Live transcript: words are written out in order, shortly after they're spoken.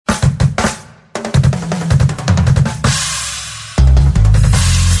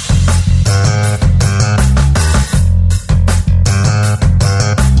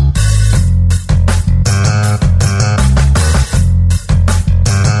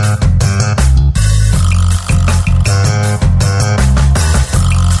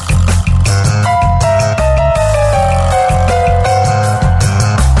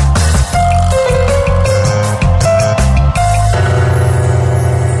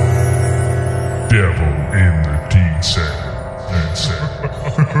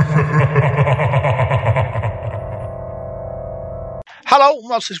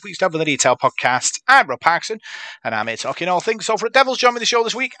welcome on to this week's Devil in the Detail podcast. I'm Rob Parkinson, and I'm here talking all things over at Devils. Joining me the show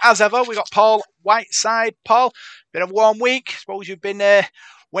this week, as ever, we got Paul Whiteside. Paul, bit of a warm week. Suppose you've been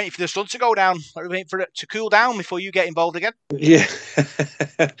waiting for the sun to go down, or waiting for it to cool down before you get involved again. Yeah,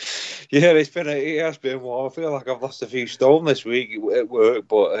 it has been warm. I feel like I've lost a few stone this week at work,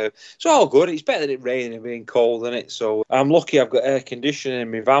 but it's all good. It's better than it raining and being cold, isn't it? So I'm lucky I've got air conditioning in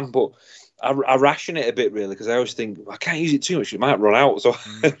my van, but I ration it a bit, really, because I always think I can't use it too much. It might run out. So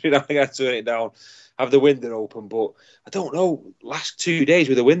I got to turn it down, have the window open. But I don't know, last 2 days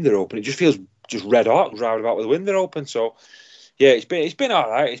with the window open, it just feels just red hot driving about with the window open. So yeah, it's been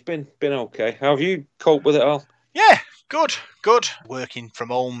all right. It's been okay. How have you coped with it all? Yeah, good. Working from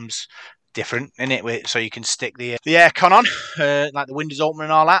home's different, isn't it? So you can stick the aircon on, like the windows open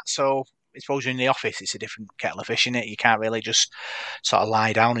and all that. So I suppose you're in the office, it's a different kettle of fish, isn't it? You can't really just sort of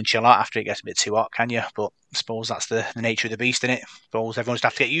lie down and chill out after it gets a bit too hot, can you? But I suppose that's the nature of the beast, isn't it? I suppose everyone's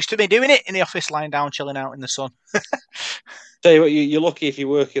have to get used to me doing it in the office, lying down, chilling out in the sun. Tell you what, you're lucky if you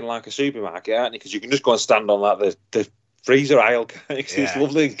work in like a supermarket, aren't you? Because you can just go and stand on like the freezer aisle. It's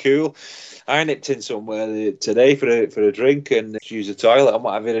lovely and cool. I nipped in somewhere today for a drink and use the toilet and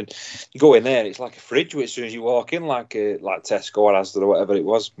what have you. And you go in there, and it's like a fridge. As soon as you walk in, like Tesco or Asda or whatever it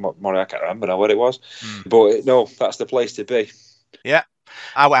was, I can't remember now what it was. But no, that's the place to be. Yeah.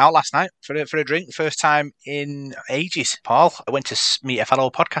 I went out last night for a drink, first time in ages, Paul. I went to meet a fellow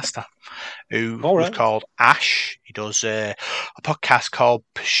podcaster who was called Ash. He does a podcast called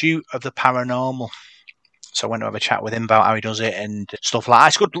Pursuit of the Paranormal. So I went to have a chat with him about how he does it and stuff like that.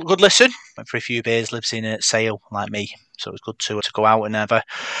 It's good listen. Went for a few beers, lives in Sale like me. So it was good to go out and have a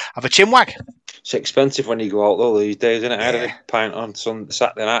chinwag. It's expensive when you go out though these days, isn't it? I had a pint on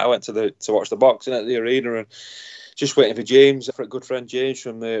Saturday night. I went to watch the boxing at the arena and just waiting for James, for a good friend James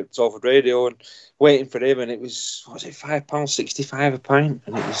from the Salford Radio, and waiting for him. And it was, what was it, £5.65 a pint?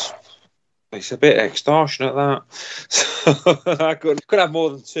 And it's a bit extortionate, that. So I couldn't have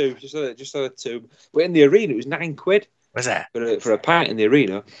more than two. Just had two. But in the arena, it was £9. Was it? For a pint in the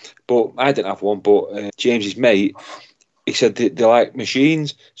arena. But I didn't have one. But James's mate, he said they like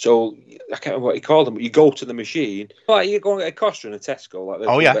machines. So I can't remember what he called them. But you go to the machine. Like you go and get a Costa and a Tesco, like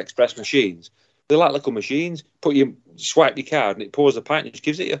the express machines. They're like little machines. Swipe your card and it pours the pint and just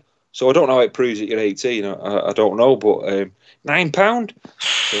gives it you. So I don't know how it proves that you're 18. I don't know, but £9.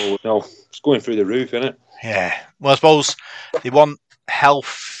 So no, it's going through the roof, isn't it? Yeah. Well, I suppose they want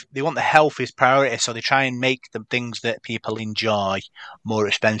health. They want the health is priority, so they try and make the things that people enjoy more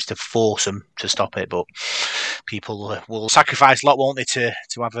expensive to force them to stop it. But people will sacrifice a lot, won't they, to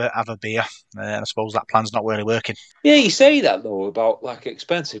have a beer? And I suppose that plan's not really working. Yeah, you say that though about like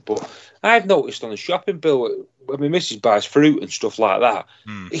expensive, but I've noticed on the shopping bill when my missus buys fruit and stuff like that,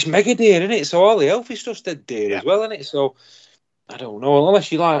 it's mega dear, isn't it? So all the healthy stuff's dead dear as well, isn't it? So I don't know,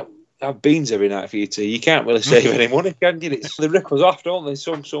 unless you like have beans every night for your tea, you can't really save any money, can you? They rip us off, don't they?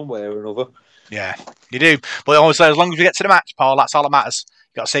 Somewhere or another. Yeah, you do. But obviously, as long as we get to the match, Paul, that's all that matters.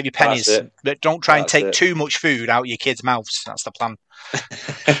 You've got to save your pennies. But don't try and take too much food out of your kids' mouths. That's the plan.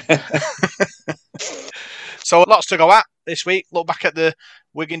 So lots to go at this week. Look back at the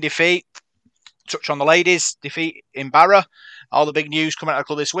Wigan defeat. Touch on the ladies' defeat in Barrow. All the big news coming out of the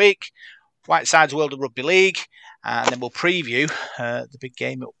club this week. Whiteside's World of Rugby League. And then we'll preview the big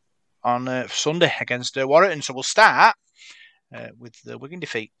game on Sunday against Warrington. So we'll start with the Wigan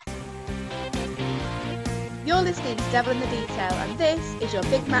defeat. You're listening to Devil in the Detail, and this is your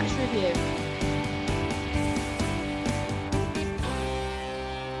big match review.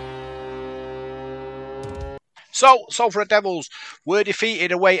 So Salford Devils were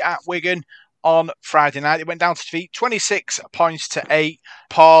defeated away at Wigan on Friday night. They went down to defeat 26 points to 8.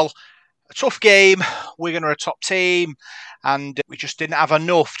 Paul, a tough game. Wigan are a top team, and we just didn't have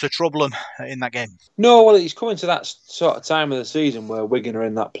enough to trouble them in that game. No, well, it's coming to that sort of time of the season where Wigan are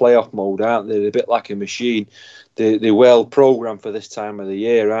in that playoff mode, aren't they? They're a bit like a machine. They're well programmed for this time of the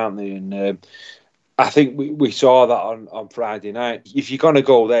year, aren't they? And I think we saw that on Friday night. If you're going to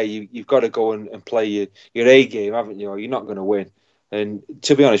go there, you've got to go and play your A game, haven't you? Or you're not going to win. And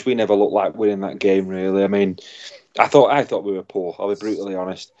to be honest, we never looked like winning that game, really. I mean, I thought we were poor. I'll be brutally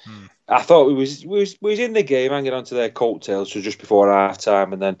honest. I thought we was in the game, hanging on to their coattails for just before half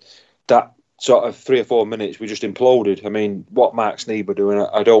time, and then that sort of 3 or 4 minutes we just imploded. I mean, what Mark Sneed were doing,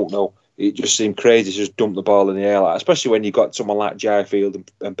 I don't know. It just seemed crazy to just dump the ball in the air, especially when you got someone like Jaifield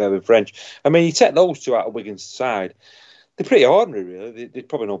and Bevan French. I mean, you take those two out of Wigan's side, they're pretty ordinary, really. They're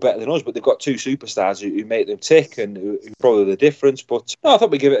probably no better than us, but they've got two superstars who make them tick and who probably the difference. But no, I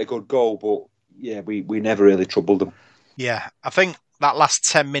thought we'd give it a good go, but yeah, we never really troubled them. Yeah, I think that last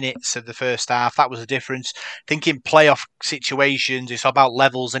 10 minutes of the first half, that was the difference. I think in playoff situations, it's about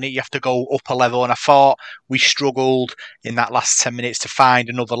levels and you have to go up a level. And I thought we struggled in that last 10 minutes to find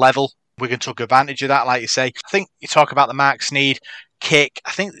another level. Wigan took advantage of that, like you say. I think you talk about the Mark Sneyd kick.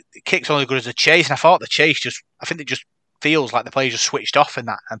 I think the kick's only good as a chase. And I thought the chase it just feels like the player just switched off in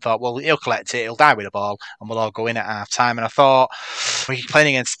that and thought, well, he'll collect it, he'll die with the ball, and we'll all go in at half time. And I thought, when you're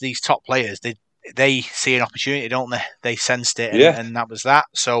playing against these top players, they see an opportunity, don't they? They sensed it, and that was that.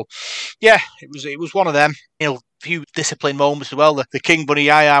 So, yeah, it was one of them. A few disciplined moments as well. The King Bunny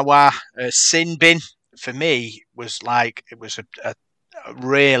Yayawa sin bin for me was like it was a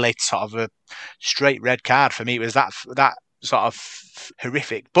really sort of a straight red card for me. It was that sort of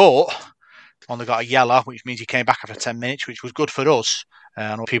horrific, but only got a yellow, which means he came back after 10 minutes, which was good for us.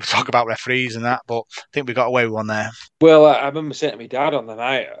 I know people talk about referees and that, but I think we got away with one there. Well, I remember saying to my dad on the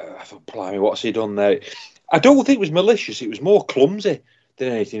night, I thought, blimey, what's he done there? I don't think it was malicious. It was more clumsy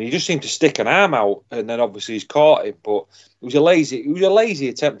than anything. He just seemed to stick an arm out, and then obviously he's caught it. But it was a lazy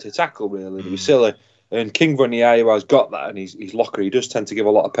attempt to tackle, really. It was silly. And King Vuniyaya's got that, and he's locker. He does tend to give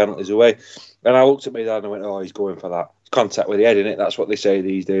a lot of penalties away. And I looked at my dad and I went, oh, he's going for that. Contact with the head, innit? That's what they say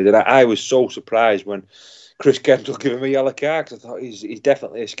these days. And I was so surprised when Chris Kendall gave him a yellow card, because I thought he's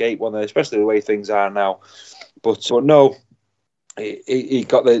definitely escaped one there, especially the way things are now. But no, he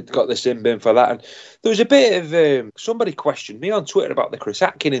got the sin bin for that. And there was a bit of somebody questioned me on Twitter about the Chris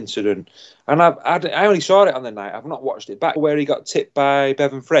Atkin incident, and I only saw it on the night. I've not watched it back, where he got tipped by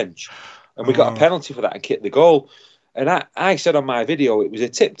Bevan French, and we got a penalty for that and kicked the goal. And I said on my video it was a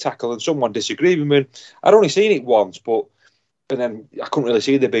tip tackle, and someone disagreed with me. I'd only seen it once, and then I couldn't really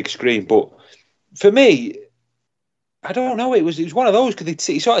see the big screen. But for me, I don't know. It was one of those, because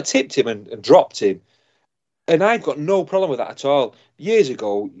he sort of tipped him and dropped him, and I've got no problem with that at all. Years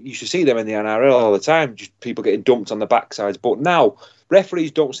ago, you used to see them in the NRL all the time, just people getting dumped on the backsides. But now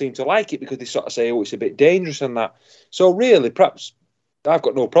referees don't seem to like it, because they sort of say, "Oh, it's a bit dangerous," and that. So really, perhaps I've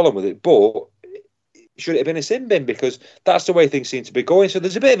got no problem with it, but should it have been a sin bin? Because that's the way things seem to be going. So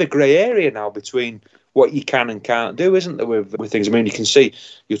there's a bit of a grey area now between what you can and can't do, isn't there, with things? I mean, you can see,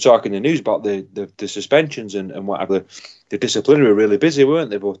 you're talking in the news about the suspensions and whatever. The disciplinary were really busy, weren't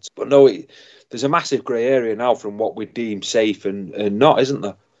they? But no, there's a massive grey area now from what we deem safe and not, isn't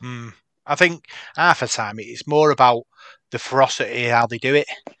there? I think half the time it's more about the ferocity, how they do it,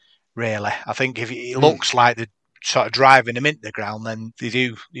 really. I think if it looks like they're sort of driving them into the ground, then they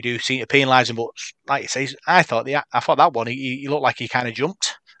do seem to penalise him. But like you say, I thought that one, he looked like he kind of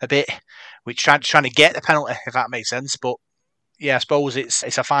jumped a bit, which trying to get the penalty, if that makes sense. But yeah, I suppose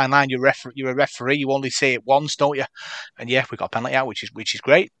it's a fine line. You're a referee. You only see it once, don't you? And yeah, we got a penalty out, which is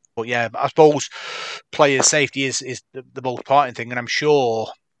great. But yeah, I suppose player safety is the most important thing. And I'm sure,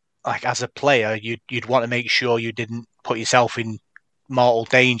 like as a player, you'd want to make sure you didn't put yourself in mortal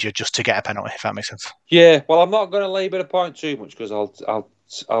danger just to get a penalty, if that makes sense. Yeah, well, I'm not going to labour the point too much, because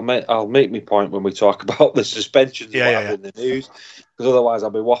I'll make my point when we talk about the suspensions in the news, because otherwise I'll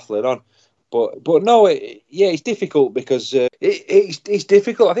be waffling on. But no, it's difficult, because it's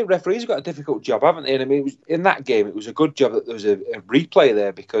difficult. I think referees have got a difficult job, haven't they? And I mean, in that game, it was a good job that there was a replay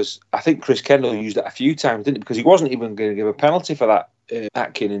there, because I think Chris Kendall used that a few times, didn't he? Because he wasn't even going to give a penalty for that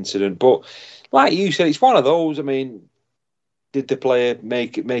Atkin incident. But like you said, it's one of those. I mean, did the player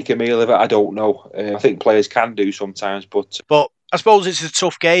make a meal of it? I don't know. I think players can do sometimes, but I suppose it's a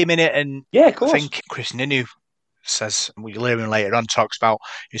tough game, innit? And yeah, of course. I think Krisnan Inu says, we'll hear him later on, talks about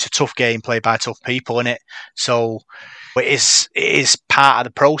it's a tough game played by tough people, innit? So it is part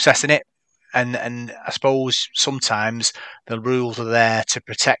of the process, innit? And I suppose sometimes the rules are there to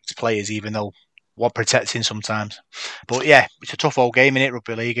protect players, even though what protecting sometimes. But yeah, it's a tough old game, innit,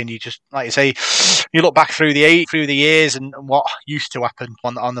 rugby league, and you just, like you say, you look back through the years and what used to happen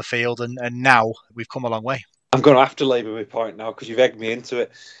on the field, and now we've come a long way. I'm going to have to labour my point now, because you've egged me into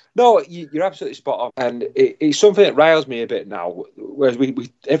it. No, you're absolutely spot on, and it's something that riles me a bit now. Whereas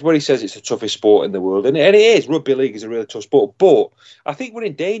everybody says it's the toughest sport in the world, and it is. Rugby league is a really tough sport, but I think we're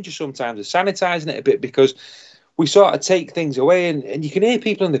in danger sometimes of sanitising it a bit, because we sort of take things away, and you can hear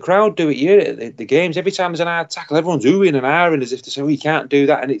people in the crowd do it here at the games. Every time there's an hard tackle, everyone's oohing and ahhing as if to say, you can't do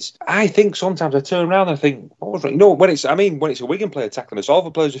that. And I think sometimes I turn around and I think, what was wrong? No, when it's a Wigan player tackling a Solver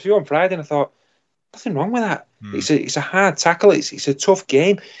player, there's a few on Friday, and I thought, nothing wrong with that. It's a hard tackle. It's a tough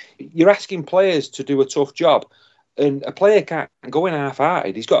game. You're asking players to do a tough job, and a player can't go in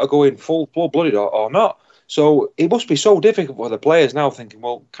half-hearted. He's got to go in full-blooded or not. So it must be so difficult for the players now, thinking,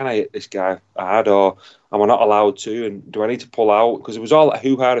 well, can I hit this guy hard, or am I not allowed to? And do I need to pull out? Because it was all that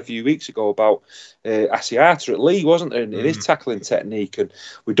hoo-ha a few weeks ago about Asiata at Lee, wasn't there? And it is tackling technique, and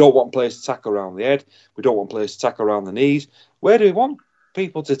we don't want players to tackle around the head. We don't want players to tackle around the knees. where do we want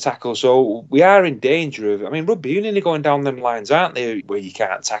people to tackle? So we are in danger of, I mean, rugby union are going down them lines, aren't they, where you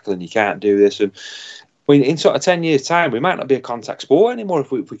can't tackle and you can't do this. And in sort of 10 years' time, we might not be a contact sport anymore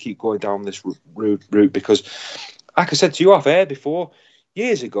if we keep going down this route. Because, like I said to you off air before,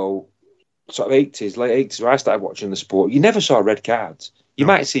 years ago, sort of 80s, late 80s, where I started watching the sport, you never saw red cards. You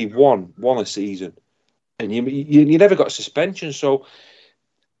might see one a season, and you never got a suspension. So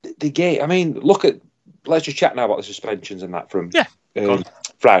the game, I mean, let's just chat now about the suspensions and that from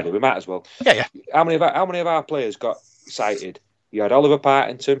Friday. We might as well. Yeah. How many of our players got cited? You had Oliver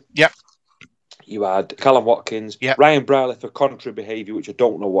Partington. Yep. You had Callum Watkins, Ryan Brierley for contrary behaviour, which I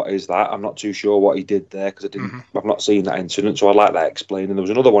don't know what is that. I'm not too sure what he did there because I've not seen that incident, so I'd like that explained. And there was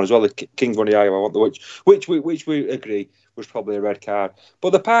another one as well, the Kings one, which we agree was probably a red card.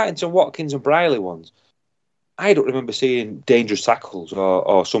 But the Partington, Watkins, and Brierley ones, I don't remember seeing dangerous tackles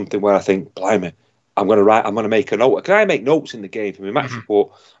or something where I think, blimey, I'm going to make a note. Because I make notes in the game for my match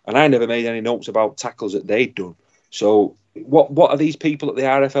report, and I never made any notes about tackles that they'd done. So what are these people at the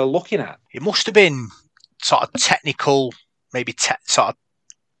RFL looking at? It must have been sort of technical, maybe sort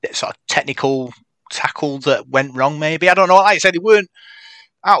of technical tackle that went wrong. Maybe, I don't know. Like I said, they weren't,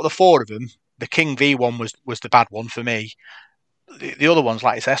 out of the four of them, the King V one was the bad one for me. The other ones,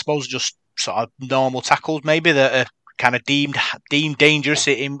 like I said, I suppose just sort of normal tackles, maybe that are kind of deemed dangerous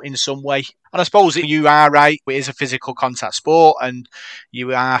in some way. And I suppose you are right, it is a physical contact sport, and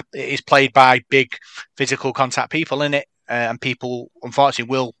it is played by big physical contact people in it, and people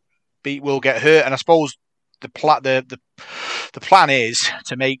unfortunately will get hurt. And I suppose the plan is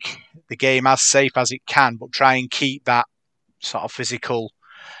to make the game as safe as it can, but try and keep that sort of physical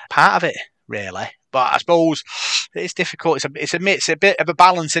part of it, really. But I suppose it's difficult. It's a bit of a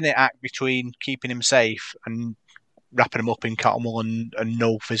balancing act between keeping him safe and wrapping him up in cotton wool and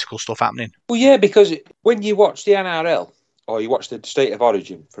no physical stuff happening. Well, yeah, because when you watch the NRL or you watch the State of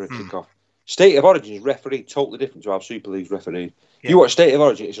Origin for a kick-off, State of Origin is refereed totally different to how Super League's refereed. Yeah. You watch State of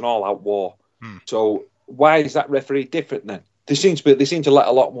Origin, it's an all-out war. So why is that referee different then? They seem to let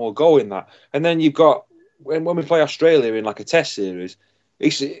a lot more go in that. And then you've got when we play Australia in like a Test series,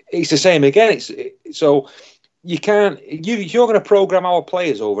 it's the same again. So you can't. If you're going to program our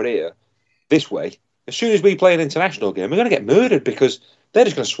players over here this way, as soon as we play an international game, we're going to get murdered because they're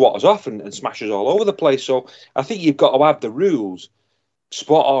just going to swat us off and smash us all over the place. So I think you've got to have the rules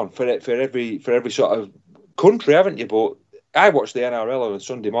spot on for every sort of country, haven't you? But I watch the NRL on a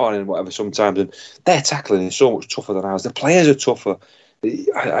Sunday morning, whatever, sometimes, and their tackling is so much tougher than ours. The players are tougher.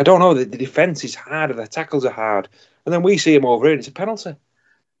 I don't know. The defence is harder. Their tackles are hard, and then we see them over here, and it's a penalty.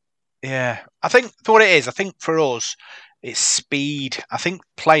 Yeah, I think for what it is, I think for us, it's speed. I think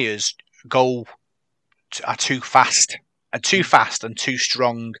players are too fast and too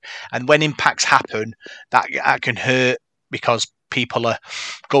strong, and when impacts happen, that can hurt because people are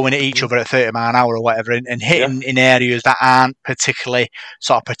going at each other at 30 mile an hour or whatever and hitting in areas that aren't particularly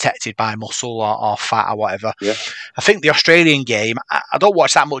sort of protected by muscle or fat or whatever. Yeah. I think the Australian game, I don't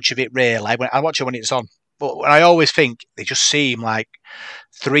watch that much of it really. I watch it when it's on, but I always think they just seem like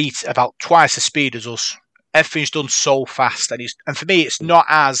about twice the speed as us. Everything's done so fast, and for me, it's not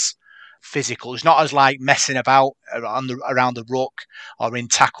as physical. It's not as like messing about around the ruck or in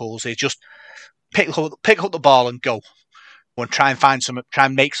tackles. They just pick up the ball and go. And try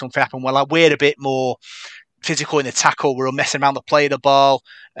and make something happen. Well, we're a bit more physical in the tackle. We're messing around the play of the ball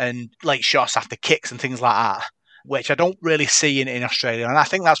and late shots after kicks and things like that, which I don't really see in Australia. And I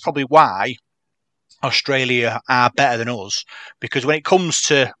think that's probably why Australia are better than us, because when it comes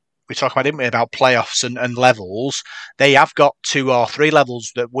to, we talked about, didn't we, about playoffs and levels, they have got 2 or 3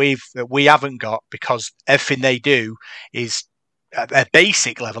 levels that we haven't got, because everything they do is at their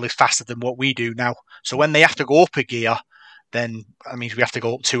basic level is faster than what we do now. So when they have to go up a gear, then that means we have to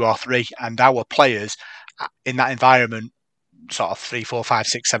go up 2 or 3, and our players in that environment sort of 3, 4, 5,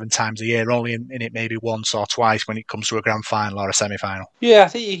 6, 7 times a year, only in it maybe once or twice when it comes to a grand final or a semi-final. Yeah, I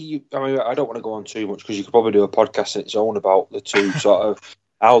think I don't want to go on too much because you could probably do a podcast in its own about the two sort of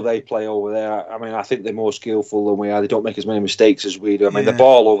how they play over there. I mean, I think they're more skillful than we are. They don't make as many mistakes as we do. I mean, the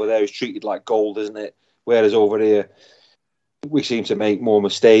ball over there is treated like gold, isn't it? Whereas over here, we seem to make more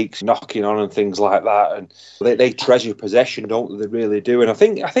mistakes, knocking on and things like that. And they treasure possession, don't they? They really do. And I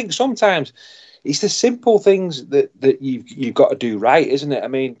think sometimes it's the simple things that you've got to do right, isn't it? I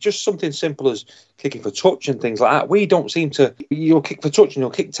mean, just something simple as kicking for touch and things like that. We don't seem to. You'll kick for touch and you'll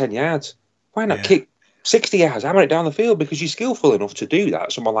kick 10 yards. Why not kick 60 yards, hammer it down the field, because you're skillful enough to do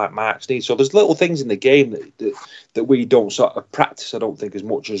that. Someone like Mark Sneed. So there's little things in the game that we don't sort of practice, I don't think, as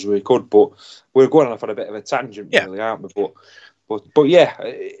much as we could. But we're going off on a bit of a tangent, really, aren't we? But yeah,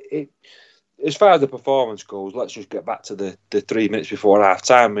 as far as the performance goes, let's just get back to the 3 minutes before half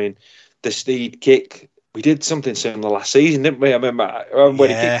time. I mean, the Steed kick, we did something similar last season, didn't we? I remember when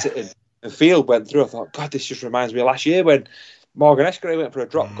he kicked it in and Field went through, I thought, God, this just reminds me of last year when Morgan Escray went for a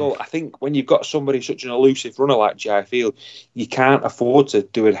drop goal. I think when you've got somebody such an elusive runner like Jai Field, you can't afford to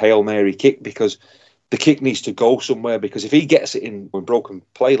do a Hail Mary kick because the kick needs to go somewhere, because if he gets it in when Brogan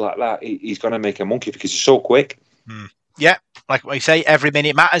play like that, he's going to make a monkey because he's so quick. Yeah, like we say, every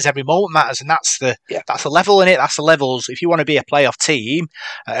minute matters, every moment matters, and that's the level in it. That's the levels. If you want to be a playoff team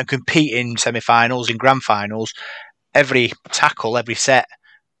and compete in semi-finals, in grand finals, every tackle, every set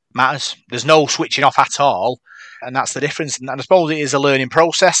matters. There's no switching off at all, and that's the difference. And I suppose it is a learning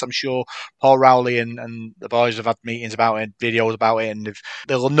process. I'm sure Paul Rowley and the boys have had meetings about it, videos about it, and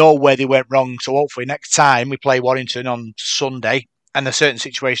they'll know where they went wrong. So hopefully next time we play Warrington on Sunday and a certain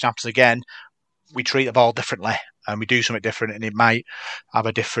situation happens again, we treat the ball differently and we do something different, and it might have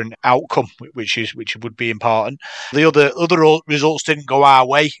a different outcome, which would be important. The other results didn't go our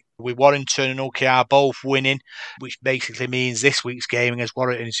way, with Warrington and OKR both winning, which basically means this week's game against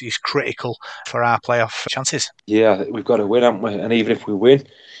Warrington is critical for our playoff chances. Yeah, we've got to win, haven't we? And even if we win,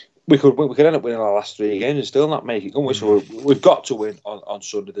 we could end up winning our last 3 games and still not make it, couldn't we? So we've got to win on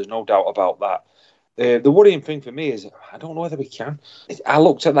Sunday. There's no doubt about that. The worrying thing for me is I don't know whether we can. I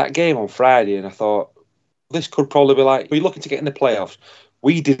looked at that game on Friday and I thought, this could probably be like, we're looking to get in the playoffs.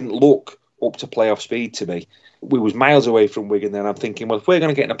 We didn't look up to playoff speed to me. We was miles away from Wigan then. I'm thinking, well, if we're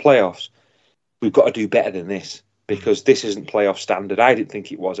going to get in the playoffs, we've got to do better than this, because this isn't playoff standard. I didn't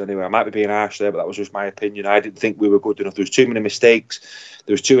think it was anyway. I might be being harsh there, but that was just my opinion. I didn't think we were good enough. There was too many mistakes.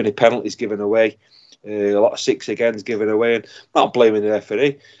 There was too many penalties given away. A lot of 6-agains given away. And I'm not blaming the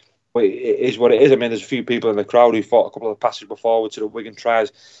referee. But it is what it is. I mean, there's a few people in the crowd who thought a couple of passes were forward to the Wigan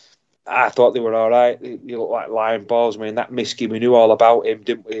tries. I thought they were all right. They look like lion balls. I mean, that Miski, we knew all about him,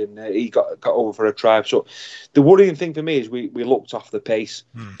 didn't we? And he got over for a try. So the worrying thing for me is we looked off the pace.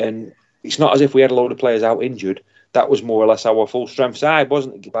 And it's not as if we had a load of players out injured. That was more or less our full strength side,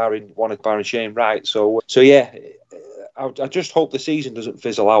 wasn't it? Barring Shane Wright. So yeah, I just hope the season doesn't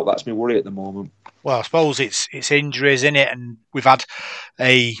fizzle out. That's my worry at the moment. Well, I suppose it's injuries, in it, and we've had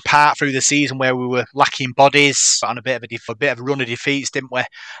a part through the season where we were lacking bodies on a bit of a run of defeats, didn't we?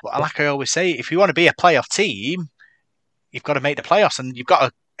 But like I always say, if you want to be a playoff team, you've got to make the playoffs, and you've got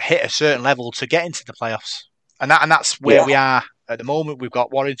to hit a certain level to get into the playoffs, and that's where we are at the moment. We've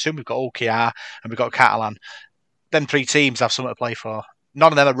got Warrington, we've got OKR, and we've got Catalan. Them 3 teams have something to play for.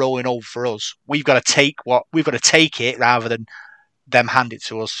 None of them are rolling over for us. We've got to take it rather than them hand it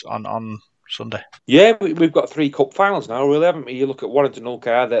to us on Sunday. Yeah, we've got 3 cup finals now, really, haven't we? You look at Warrington and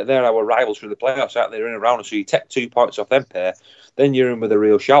OKR, they're our rivals for the playoffs out there in and around us. So you take 2 points off them pair, then you're in with a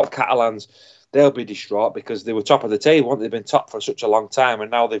real shout. Catalans, they'll be distraught because they were top of the table, weren't they? They've been top for such a long time, and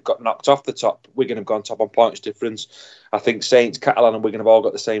now they've got knocked off the top. Wigan have gone top on points difference. I think Saints, Catalan and Wigan have all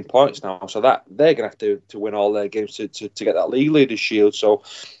got the same points now, so that they're going to have to win all their games to get that league leaders shield. So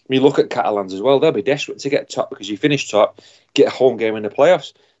when you look at Catalans as well, they'll be desperate to get top, because you finish top, get a home game in the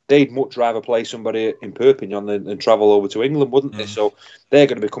playoffs. They'd much rather play somebody in Perpignan than travel over to England, wouldn't they? So they're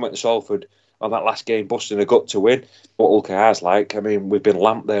going to be coming to Salford on that last game, busting a gut to win. What OKR's like, I mean, we've been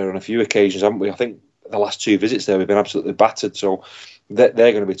lamped there on a few occasions, haven't we? I think the last 2 visits there, we've been absolutely battered. So they're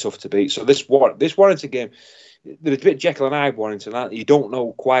going to be tough to beat. So this Warrington game, there's a bit Jekyll and Hyde Warrington, aren't they? You don't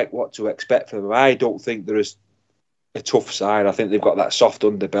know quite what to expect from them. I don't think there is a tough side. I think they've got that soft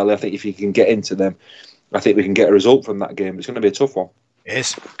underbelly. I think if you can get into them, I think we can get a result from that game. It's going to be a tough one.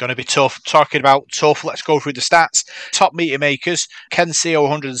 It's going to be tough. Talking about tough, let's go through the stats. Top meter makers: Ken Seo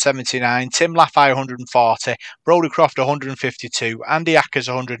 179, Tim Laffey 140, Brody Croft 152, Andy Ackers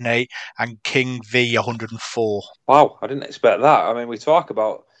 108, and King V 104. Wow, I didn't expect that. I mean, we talk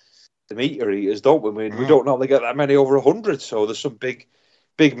about the meter eaters, don't we? We don't normally get that many over 100, so there's some big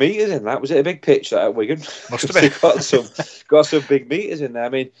meters in that. Was it a big pitch that at Wigan? Must have been. got some big meters in there. I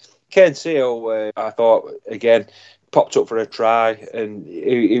mean, Ken Seo, I thought, again, popped up for a try, and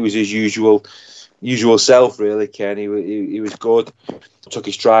he was his usual self, really. Ken, he was good, took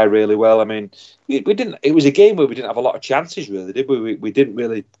his try really well. I mean, we didn't. It was a game where we didn't have a lot of chances, really, did we? We didn't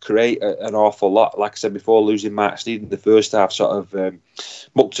really create an awful lot. Like I said before, losing Mark Steed in the first half sort of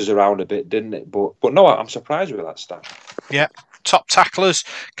mucked us around a bit, didn't it? But no, I'm surprised with that stat. Yeah. Top tacklers: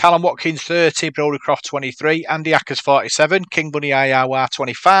 Callum Watkins 30, Brody Croft 23, Andy Ackers 47, King Bunny Ayawa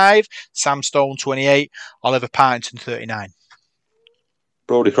 25, Sam Stone 28, Oliver Partington 39.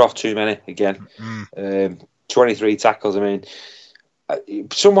 Brody Croft too many again. 23 tackles. I mean,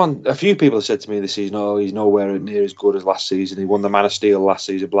 a few people have said to me this season, "Oh, he's nowhere near as good as last season. He won the Man of Steel last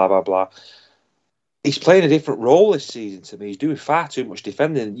season." Blah blah blah. he's playing a different role this season to me. He's doing far too much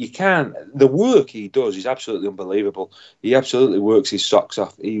defending. The work he does is absolutely unbelievable. He absolutely works his socks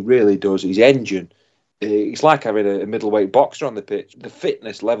off. He really does. His engine. It's like having a middleweight boxer on the pitch. The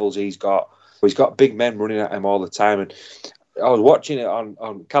fitness levels he's got big men running at him all the time. And I was watching it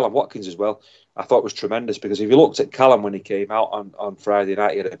on Callum Watkins as well. I thought it was tremendous because if you looked at Callum when he came out on Friday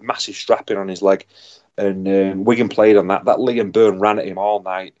night, he had a massive strapping on his leg. And Wigan played on that. That Liam Byrne ran at him all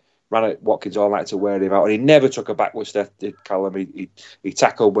night. Ran at Watkins all night to wear him out, and he never took a backward step, did Callum. He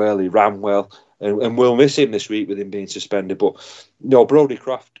tackled well, he ran well, and we'll miss him this week with him being suspended. But no, Brodie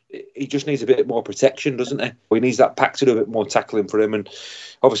Croft, he just needs a bit more protection, doesn't he? He needs that pack to do a bit more tackling for him, and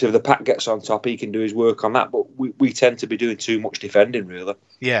obviously if the pack gets on top, he can do his work on that. But we tend to be doing too much defending, really.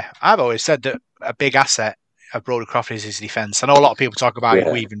 Yeah, I've always said that a big asset of Brodie Croft is his defence. I know a lot of people talk about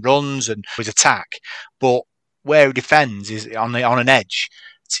his weaving runs and his attack, but where he defends is on an edge.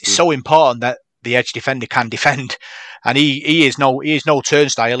 It's so important that the edge defender can defend, and he is no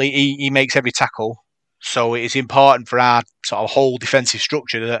turnstile. He makes every tackle, so it is important for our sort of whole defensive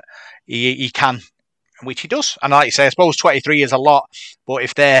structure that he can, which he does. And like you say, I suppose 23 is a lot, but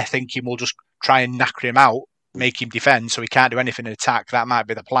if they're thinking we'll just try and knacker him out, make him defend so he can't do anything in attack, that might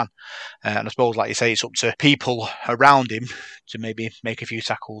be the plan. And I suppose, like you say, it's up to people around him to maybe make a few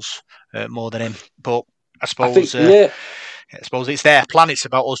tackles more than him. But I suppose it's their plan. It's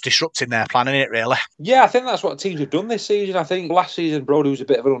about us disrupting their plan, isn't it, really? Yeah, I think that's what teams have done this season. I think last season Brodie was a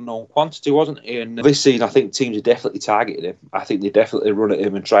bit of an unknown quantity, wasn't he? And this season I think teams have definitely targeted him. I think they definitely run at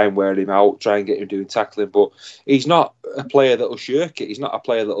him and try and wear him out, try and get him doing tackling. But he's not a player that will shirk it. He's not a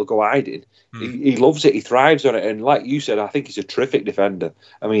player that will go hiding. He loves it. He thrives on it. And like you said, I think he's a terrific defender.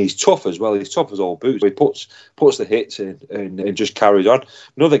 I mean, he's tough as well. He's tough as all boots. He puts the hits in and just carries on.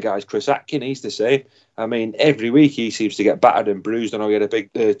 Another guy's Chris Atkin. He's the same. I mean, every week he seems to get battered and bruised. I know he had a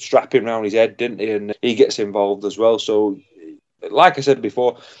big strapping around his head, didn't he? And he gets involved as well. So, like I said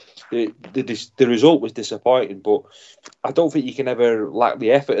before, the result was disappointing, but I don't think you can ever lack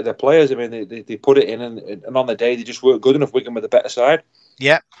the effort of the players. I mean, they put it in, and on the day they just weren't good enough. Wigan with the better side.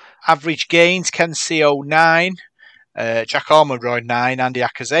 Yeah. Average gains, Ken CO 9, Jack Ormondroyd 9, Andy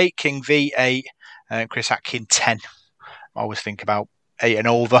Ackers 8, King V 8, and Chris Atkin 10. I always think about 8 and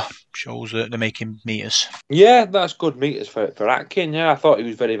over. Shows that they're making meters. Yeah, that's good meters for Atkin. Yeah, I thought he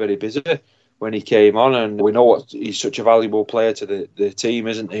was very, very busy when he came on, and we know he's such a valuable player to the team,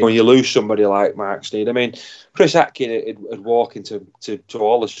 isn't he? When you lose somebody like Mark Sneyd, I mean, Chris Atkin would walk into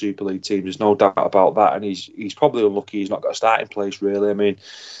all the Super League teams. There's no doubt about that, and he's probably unlucky he's not got a starting place. Really, I mean,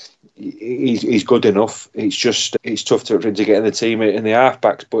 he's good enough. It's tough for him to get in the team in the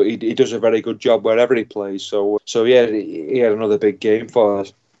halfbacks, but he does a very good job wherever he plays. So yeah, he had another big game for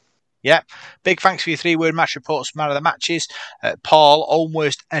us. Yeah, big thanks for your 3-word match reports, man of the matches. Paul,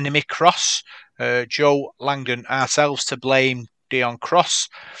 almost enemy Cross. Joe Langdon, ourselves to blame, Dion Cross.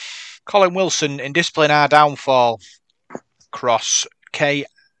 Colin Wilson, in discipline, our downfall. Cross.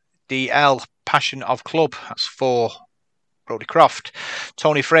 KDL, passion of club. That's 4. Brodie Croft.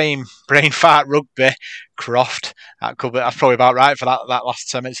 Tony Frame, brain fart rugby. Croft. That's probably about right for that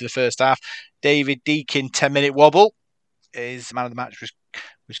last 10 minutes of the first half. David Deakin, 10-minute wobble. Is man of the match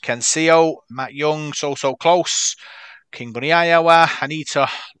was Ken CO. Matt Young, so close. King Bunny Iowa. Anita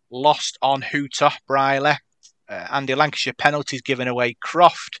lost on Hooter. Briley. Andy Lancashire, penalties given away.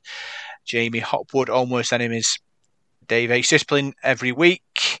 Croft. Jamie Hopwood, almost enemies. Dave H. Discipline every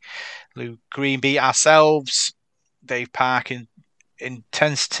week. Lou Green beat ourselves. Dave Park in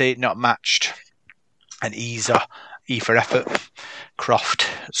intensity not matched. And E for effort. Croft.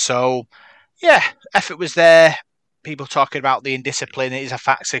 So, yeah, effort was there. People talking about the indiscipline, it is a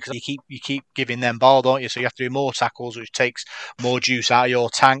factor because you keep giving them ball, don't you? So you have to do more tackles, which takes more juice out of your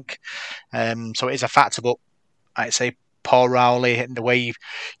tank. So it is a factor, but I'd say Paul Rowley and the way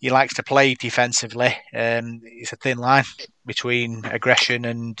he likes to play defensively, it's a thin line between aggression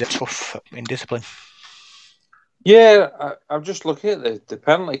and tough indiscipline. Yeah, I'm just looking at the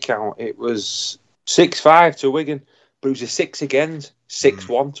penalty count. It was 6-5 to Wigan, but it was a 6 against,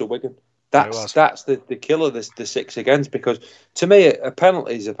 6-1 to Wigan. That's the killer, the 6 against, because to me a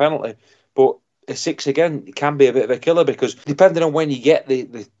penalty is a penalty, but a 6 again can be a bit of a killer because depending on when you get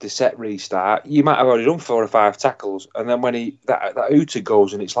the set restart, you might have already done 4 or 5 tackles, and then when that Uta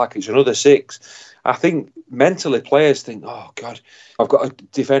goes and it's like it's another 6, I think mentally players think, oh God, I've got to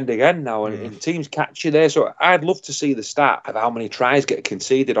defend again now, and teams catch you there. So I'd love to see the stat of how many tries get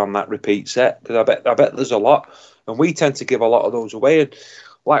conceded on that repeat set, because I bet there's a lot, and we tend to give a lot of those away. And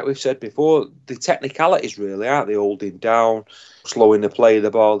like we've said before, the technicalities really, aren't they? Holding down, slowing the play of the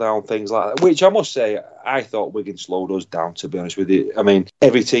ball down, things like that. Which I must say, I thought Wigan slowed us down, to be honest with you. I mean,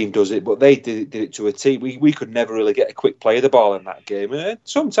 every team does it, but they did it to a T. We could never really get a quick play of the ball in that game. And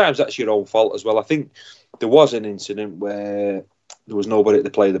sometimes that's your own fault as well. I think there was an incident where there was nobody to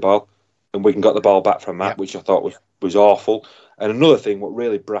play the ball, and Wigan got the ball back from that, which I thought was awful. And another thing, what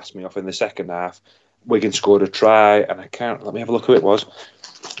really brassed me off in the second half, Wigan scored a try, and let me have a look who it was.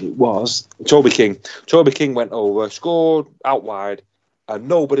 It was Toby King. Toby King went over, scored out wide, and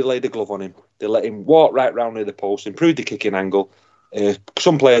nobody laid a glove on him. They let him walk right round near the post, improved the kicking angle.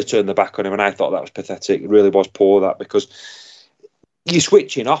 Some players turned their back on him, and I thought that was pathetic. It really was poor, that, because you're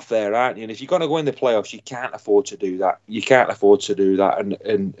switching off there, aren't you? And if you're going to go in the playoffs, you can't afford to do that. You can't afford to do that,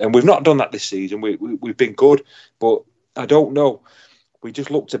 and we've not done that this season. We've been good, but I don't know. We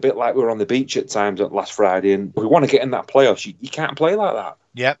just looked a bit like we were on the beach at times last Friday, and we want to get in that playoffs. You can't play like that.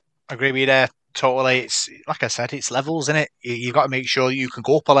 Yep, I agree with you there. Totally. It's like I said, it's levels, isn't it? You've got to make sure you can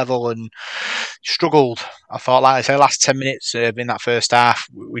go up a level, and struggled. I thought, like I said, last 10 minutes in that first half,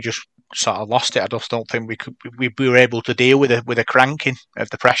 we just sort of lost it. I just don't think we were able to deal with a cranking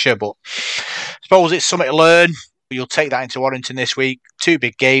of the pressure. But I suppose it's something to learn. You'll take that into Warrington this week. 2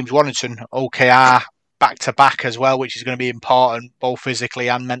 big games. Warrington, OKR, back-to-back as well, which is going to be important, both physically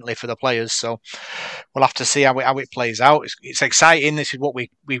and mentally for the players. So we'll have to see how it plays out. It's exciting. This is what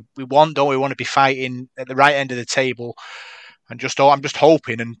we want, don't we? We want to be fighting at the right end of the table. And I'm just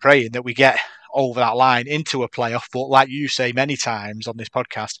hoping and praying that we get over that line into a playoff. But like you say many times on this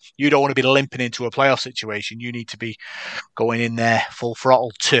podcast, you don't want to be limping into a playoff situation. You need to be going in there full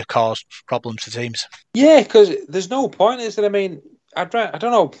throttle to cause problems to teams. Yeah, because there's no point, is there? I mean, I don't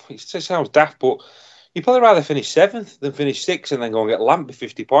know, it sounds daft, but you'd probably rather finish 7th than finish 6th and then go and get lamped with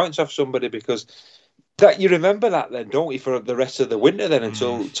 50 points off somebody, because that you remember that then, don't you, for the rest of the winter then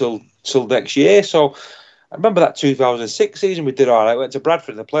until next year. So I remember that 2006 season we did all right. We went to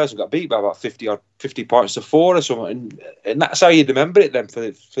Bradford in the playoffs and got beat by about 50 points to 4 or something, and that's how you'd remember it then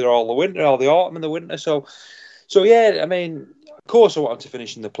for all the winter, all the autumn and the winter. So yeah, I mean, of course I wanted to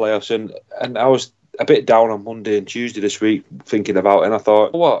finish in the playoffs, and I was a bit down on Monday and Tuesday this week thinking about it, and I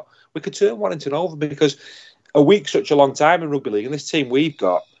thought, what? We could turn Warrington over, because a week's such a long time in rugby league, and this team we've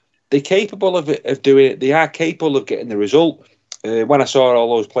got, they're capable of doing it. They are capable of getting the result. When I saw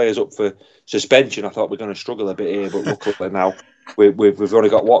all those players up for suspension, I thought we're going to struggle a bit here, but luckily now we've only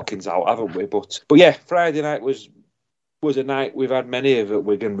got Watkins out, haven't we? But yeah, Friday night was a night we've had many of at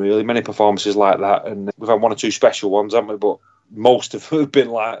Wigan, really, many performances like that, and we've had 1 or 2 special ones, haven't we? But most of them have been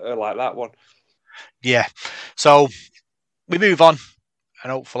like that one. Yeah, so we move on,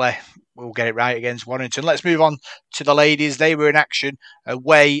 and hopefully we'll get it right against Warrington. Let's move on to the ladies. They were in action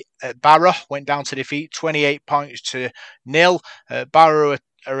away at Barrow, went down to defeat 28 points to 0. Barrow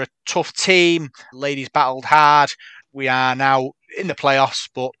are a tough team. Ladies battled hard. We are now in the playoffs,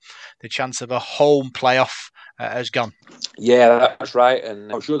 but the chance of a home playoff has gone. Yeah, that's right.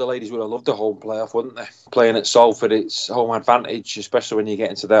 And I'm sure the ladies would have loved a home playoff, wouldn't they? Playing at Salford, it's home advantage, especially when you get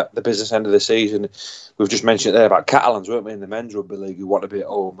into the business end of the season. We've just mentioned it there about Catalans, weren't we, in the men's rugby league, who want to be at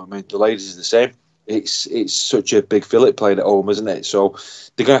home. I mean, the ladies is the same. It's such a big fillip playing at home, isn't it? So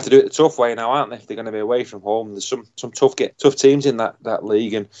they're going to have to do it the tough way now, aren't they? If they're going to be away from home, there's some tough teams in that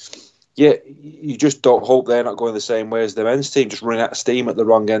league, and yeah, you just don't hope they're not going the same way as the men's team, just running out of steam at the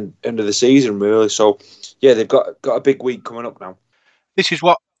wrong end of the season, really. So yeah, they've got a big week coming up now. This is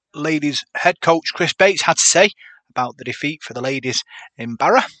what ladies head coach Chris Bates had to say about the defeat for the ladies in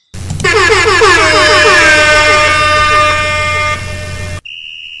Barrow.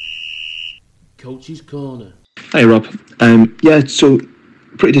 Coach's Corner. Hey Rob. Yeah, so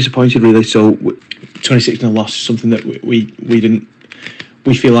pretty disappointed really. So 26-0 loss is something that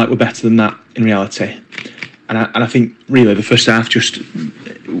we feel like we're better than that in reality. And I think really the first half just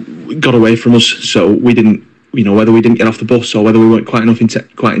got away from us. So we didn't, whether we didn't get off the bus or whether we weren't quite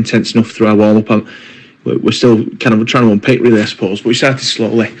intense enough through our warm-up, we're still kind of trying to unpick really, I suppose. But we started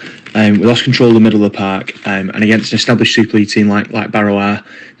slowly. We lost control of the middle of the park, and against an established Super League team like Barrow are,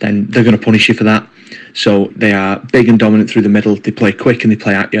 then they're going to punish you for that. So they are big and dominant through the middle. They play quick and they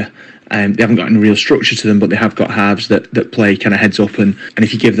play at you. They haven't got any real structure to them, but they have got halves that play kind of heads up, and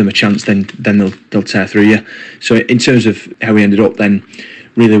if you give them a chance, then they'll tear through you. So in terms of how we ended up, then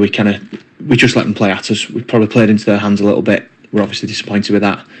really we just let them play at us. We probably played into their hands a little bit. We're obviously disappointed with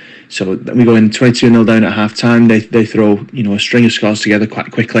that. So we go in 22-0 down at half time. They throw a string of scores together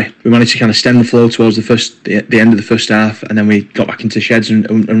quite quickly. We managed to kind of stem the flow towards the end of the first half, and then we got back into sheds and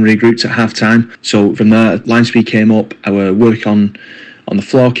regrouped at half time. So from there, line speed came up. Our work on the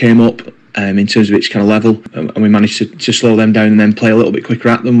floor came up. in terms of its kind of level, and we managed to slow them down and then play a little bit quicker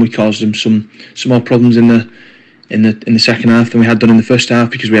at them. We caused them some more problems in the second half than we had done in the first half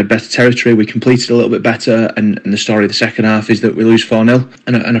because we had better territory. We completed a little bit better, and the story of the second half is that we lose 4-0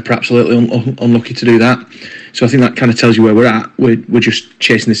 and are perhaps a little unlucky to do that. So I think that kind of tells you where we're at. We're just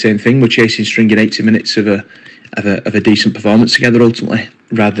chasing the same thing. We're chasing stringing 80 minutes of a decent performance together ultimately,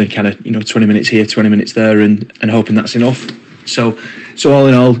 rather than kind of 20 minutes here, 20 minutes there, and hoping that's enough. So all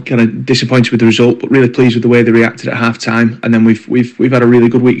in all, kind of disappointed with the result, but really pleased with the way they reacted at half time. And then we've had a really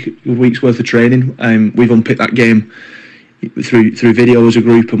good week's worth of training. We've unpicked that game through video as a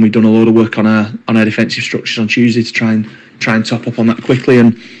group, and we've done a load of work on our defensive structures on Tuesday to try and top up on that quickly.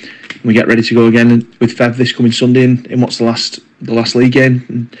 And we get ready to go again with Fev this coming Sunday in what's the last league game.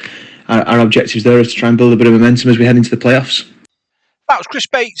 And our objectives there is to try and build a bit of momentum as we head into the playoffs. That was Chris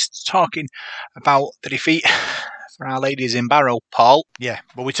Bates talking about the defeat for our ladies in Barrow, Paul. Yeah,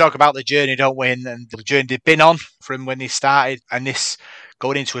 but we talk about the journey, don't we? And the journey they've been on from when they started, and this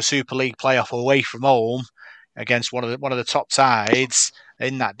going into a Super League playoff away from home against one of the top sides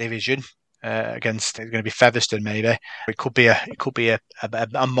in that division. Against, it's going to be Featherstone, maybe. It could be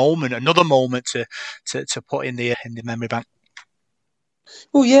a moment, another moment to put in the memory bank.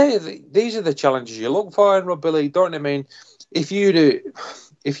 Well, yeah, these are the challenges you look for in rugby league, don't you? I mean, if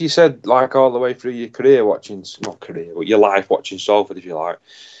you said like all the way through your career watching, not career, but your life watching Salford, if you like,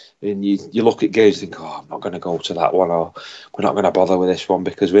 and you look at games and think, I'm not going to go to that one, or we're not going to bother with this one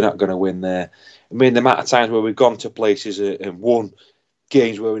because we're not going to win there. I mean, the amount of times where we've gone to places and won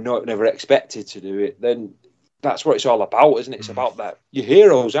games where we never expected to do it, then that's what it's all about, isn't it? It's about that. You're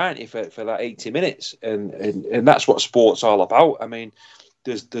heroes, aren't you, for that 80 minutes? And that's what sport's all about. I mean,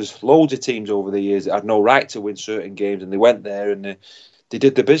 there's loads of teams over the years that had no right to win certain games, and they went there and they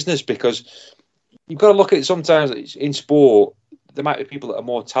did the business, because you've got to look at it sometimes in sport. There might be people that are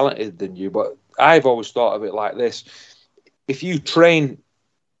more talented than you, but I've always thought of it like this. If you train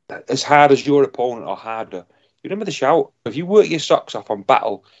as hard as your opponent or harder, you remember the shout. If you work your socks off on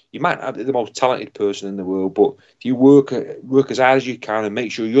battle, you might not be the most talented person in the world, but if you work as hard as you can and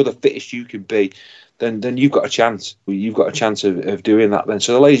make sure you're the fittest you can be, then you've got a chance. You've got a chance of doing that then.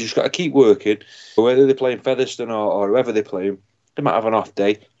 So the ladies just got to keep working, whether they're playing Featherstone or whoever they're playing. They might have an off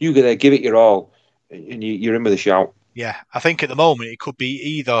day. You go there, give it your all, and you're in with a shout. Yeah, I think at the moment it could be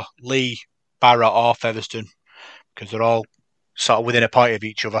either Lee, Barrow or Featherstone, because they're all sort of within a point of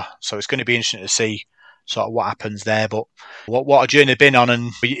each other. So it's going to be interesting to see sort of what happens there. But what a journey they've been on,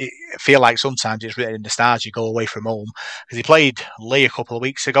 and I feel like sometimes it's written in the stars you go away from home, because he played Lee a couple of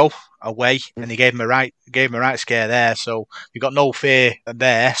weeks ago away, and he gave him a right scare there. So you've got no fear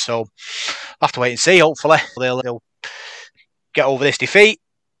there. So we'll have to wait and see. Hopefully they'll get over this defeat,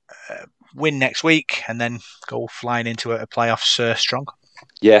 win next week, and then go flying into a playoffs strong.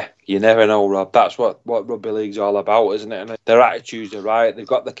 Yeah, you never know, Rob. That's what rugby league's all about, isn't it? And their attitudes are right. They've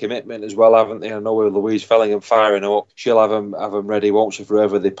got the commitment as well, haven't they? I know with Louise Fellingham firing up, she'll have them ready, won't she, for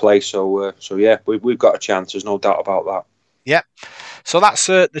whoever they play. So yeah, we've got a chance. There's no doubt about that. Yeah. So that's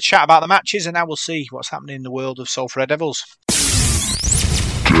the chat about the matches, and now we'll see what's happening in the world of Salford Red Devils.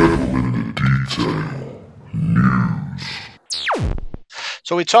 Devil in the detail. News.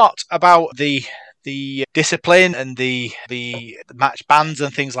 So we talked about the discipline and the match bans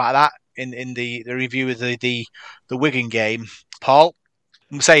and things like that in the review of the Wigan game. Paul,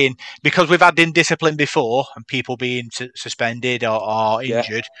 I'm saying, because we've had indiscipline before and people being suspended or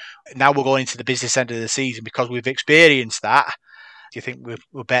injured, now we're going into the business end of the season because we've experienced that. Do you think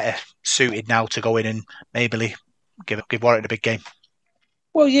we're better suited now to go in and maybe give Warrington a big game?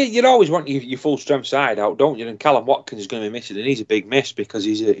 Well, yeah, you'd always want your full strength side out, don't you? And Callum Watkins is going to be missing, and he's a big miss because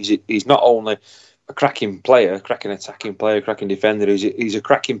he's not only a cracking player, cracking attacking player, cracking defender. He's a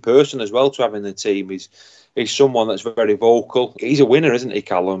cracking person as well to have in the team. He's someone that's very vocal. He's a winner, isn't he,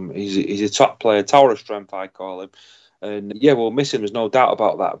 Callum? He's a top player, tower of strength, I call him. And yeah, we'll miss him. There's no doubt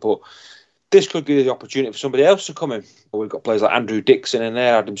about that. But this could give the opportunity for somebody else to come in. We've got players like Andrew Dixon in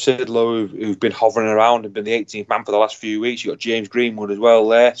there, Adam Sidlow, who've been hovering around and been the 18th man for the last few weeks. You've got James Greenwood as well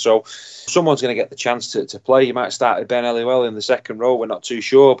there. So someone's going to get the chance to play. You might start with Ben Elliwell in the second row. We're not too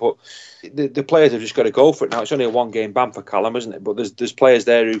sure, but the players have just got to go for it now. It's only a one-game ban for Callum, isn't it? But there's players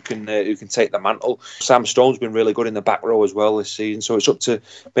there who can take the mantle. Sam Stone's been really good in the back row as well this season. So it's up to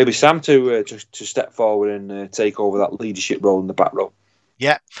maybe Sam to step forward and take over that leadership role in the back row.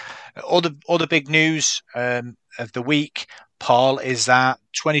 Yeah. Other big news of the week, Paul, is that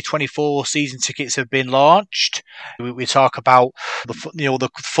 2024 season tickets have been launched. We talk about the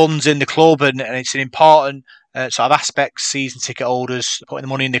funds in the club, and it's an important sort of aspect. Season ticket holders putting the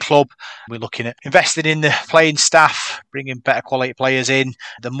money in the club. We're looking at investing in the playing staff, bringing better quality players in.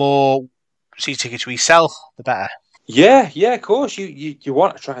 The more season tickets we sell, the better. Yeah, of course. You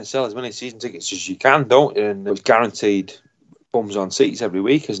want to try and sell as many season tickets as you can, don't you? And it's guaranteed bums on seats every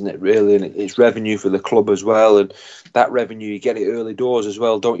week, isn't it, really? And it's revenue for the club as well. And that revenue, you get it early doors as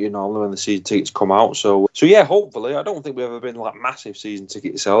well, don't you, normally when the season tickets come out? So yeah, hopefully. I don't think we've ever been like massive season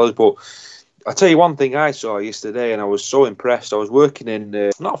ticket sellers, but I'll tell you one thing I saw yesterday, and I was so impressed. I was working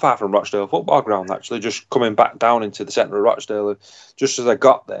in not far from Rochdale football ground, actually, just coming back down into the centre of Rochdale. And just as I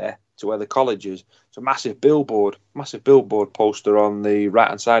got there to where the college is, it's a massive billboard poster on the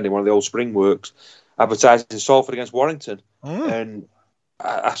right-hand side in one of the old spring works, advertising Salford against Warrington. And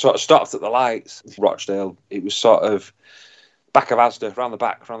I sort of stopped at the lights. Rochdale, it was sort of back of Asda, around the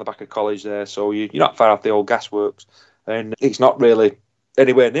back of college there. So you're not far off the old gasworks. And it's not really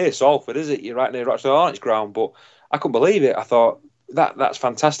anywhere near Salford, is it? You're right near Rochdale Hornets ground. But I couldn't believe it. I thought, that's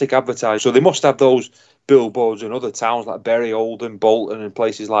fantastic advertising. So they must have those billboards in other towns like Bury, Oldham, Bolton and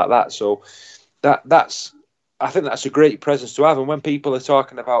places like that. So I think that's a great presence to have. And when people are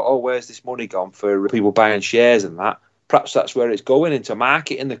talking about, where's this money gone for people buying shares and that, perhaps that's where it's going, into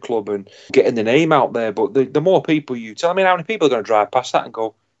marketing the club and getting the name out there. But the more people you tell, how many people are going to drive past that and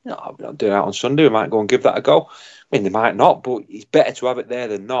go, no, we're not doing that on Sunday, we might go and give that a go. I mean, they might not, but it's better to have it there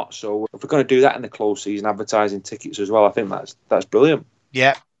than not. So if we're going to do that in the close season, advertising tickets as well, I think that's brilliant.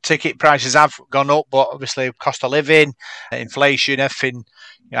 Yeah, ticket prices have gone up, but obviously cost of living, inflation, everything.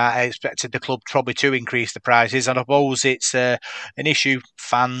 I expected the club probably to increase the prices, and I suppose it's an issue.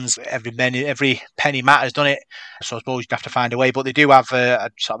 Fans, every penny matters, doesn't it? So I suppose you'd have to find a way. But they do have a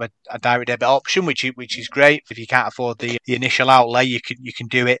sort of a direct debit option, which is great. If you can't afford the initial outlay, you can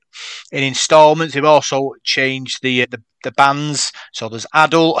do it in instalments. They've also changed the bands. So there's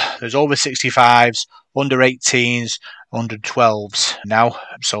adult, there's over 65s, under 18s, under 12s now.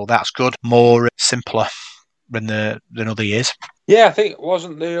 So that's good. More simpler than other years. Yeah, I think it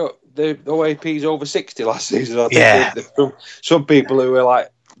wasn't the OAPs over 60 last season. I think some people who were like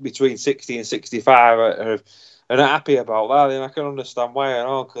between 60 and 65 are not happy about that, and I can understand why and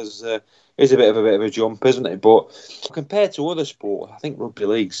all, because it's a bit of a jump, isn't it? But compared to other sports, I think rugby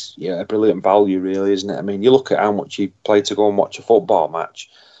league's a brilliant value, really, isn't it? I mean, you look at how much you pay to go and watch a football match,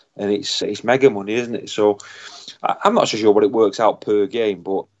 and it's mega money, isn't it? So I'm not so sure what it works out per game,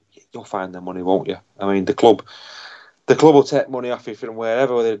 but you'll find the money, won't you? I mean, the club will take money off you from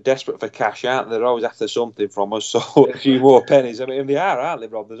wherever. They're desperate for cash, aren't they? They're always after something from us, so a few more pennies. I mean, they are, aren't they,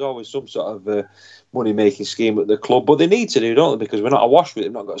 Rob? There's always some sort of money-making scheme at the club, but they need to do, don't they? Because we're not awash with it.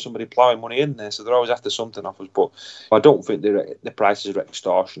 We've not got somebody ploughing money in there, so they're always after something off us. But I don't think the prices are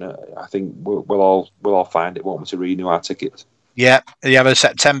extortionate. I think we'll all find it, won't we, to renew our tickets. Yeah, you have a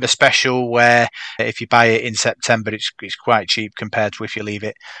September special where if you buy it in September, it's quite cheap compared to if you leave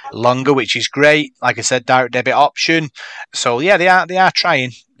it longer, which is great. Like I said, direct debit option. So yeah, they are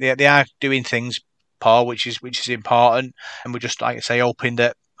trying. They are doing things, Paul, which is important. And we're just, like I say, hoping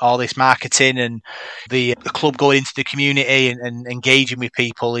that all this marketing and the club going into the community and engaging with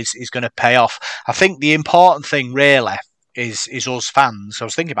people is going to pay off. I think the important thing really is us fans. I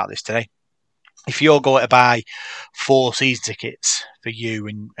was thinking about this today. If you're going to buy 4 season tickets for you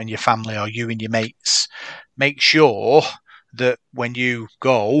and your family, or you and your mates, make sure that when you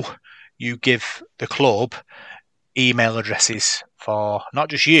go, you give the club email addresses for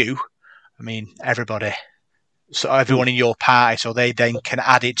not just you, I mean everybody. So everyone in your party, so they then can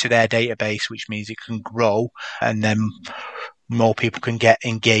add it to their database, which means it can grow, and then more people can get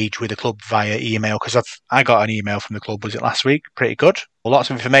engaged with the club via email. Because I got an email from the club, was it last week? Pretty good. Lots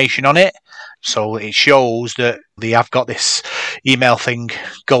of information on it. So it shows that they have got this email thing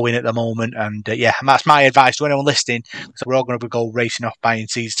going at the moment. And that's my advice to anyone listening. So we're all going to go racing off buying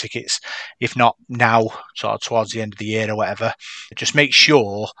season tickets, if not now, sort of towards the end of the year or whatever. Just make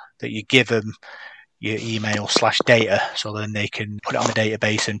sure that you give them your email/data, so then they can put it on the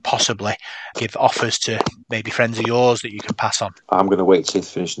database and possibly give offers to maybe friends of yours that you can pass on. I'm going to wait till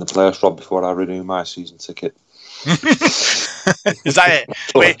it's finishing the playoffs, Rob, before I renew my season ticket. Is that it?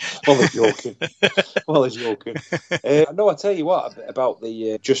 Well, I'm joking. No, I tell you what about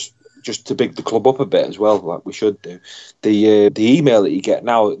the just to big the club up a bit as well, like we should do. The email that you get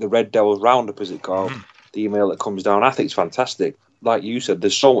now, the Red Devils Roundup, as it called, the email that comes down, I think it's fantastic. Like you said,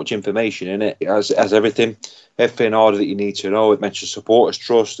 there's so much information in it. It has everything in order that you need to know. It mentions supporters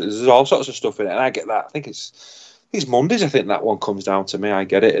trust. There's all sorts of stuff in it, and I get that. I think it's Mondays. I think that one comes down to me. I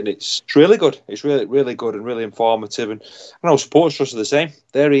get it, and it's really good. It's really, really good and really informative. And I know supporters trust are the same.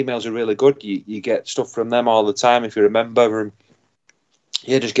 Their emails are really good. You get stuff from them all the time if you remember. And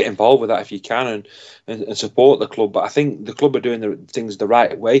yeah, just get involved with that if you can and support the club. But I think the club are doing the things the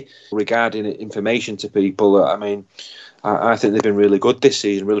right way regarding information to people. I mean, I think they've been really good this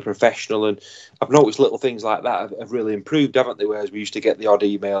season, really professional, and I've noticed little things like that have really improved, haven't they? Whereas we used to get the odd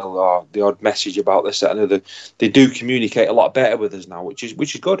email or the odd message about this, that, and the other. They do communicate a lot better with us now, which is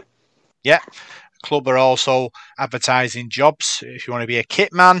good. Yeah. Club are also advertising jobs. If you want to be a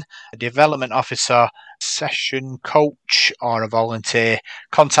kit man, a development officer, session coach, or a volunteer,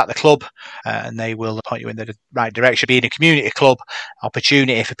 contact the club and they will point you in the right direction. Being a community club,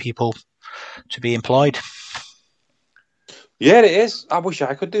 opportunity for people to be employed. Yeah, it is. I wish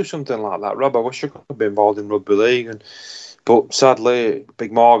I could do something like that, Rob. I wish I could be involved in rugby league, but sadly,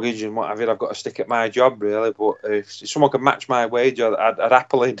 big mortgage and what have you, I've got to stick at my job really. But if someone could match my wage, I'd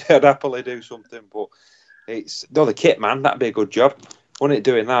happily do something. But it's the kit man. That'd be a good job. Wouldn't it,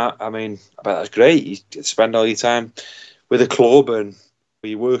 doing that? I mean, I bet that's great. You get to spend all your time with a club and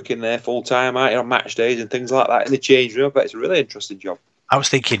you're working there full time, aren't you, on match days and things like that in the change room. I bet it's a really interesting job. I was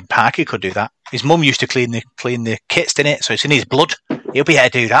thinking Parky could do that. His mum used to clean the kits, didn't it? So it's in his blood. He'll be able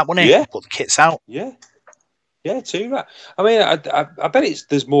to do that, wouldn't he? Yeah. Put the kits out. Yeah, too right. I mean, I bet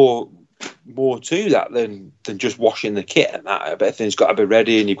there's more to that than just washing the kit and that. I bet things got to be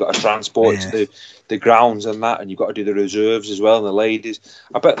ready and you've got to transport it to the grounds and that, and you've got to do the reserves as well and the ladies.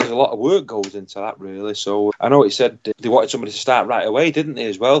 I bet there's a lot of work goes into that really. So I know it said they wanted somebody to start right away, didn't they,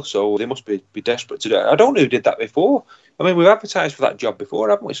 as well? So they must be desperate to do it. I don't know who did that before. I mean, we've advertised for that job before,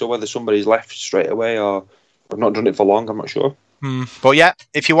 haven't we? So whether somebody's left straight away or we've not done it for long, I'm not sure. But yeah,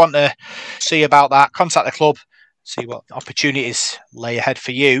 if you want to see about that, contact the club, see what opportunities lay ahead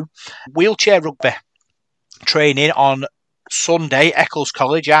for you. Wheelchair rugby training on Sunday, Eccles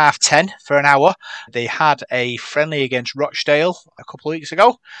College, 10:30 for an hour. They had a friendly against Rochdale a couple of weeks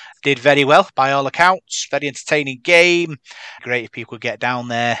ago. Did very well by all accounts. Very entertaining game. Great if people could get down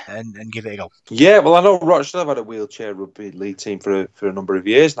there and give it a go. Yeah, well, I know Rochdale have had a wheelchair rugby league team for a number of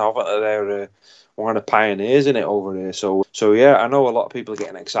years now. They're one of the pioneers in it over here. So yeah, I know a lot of people are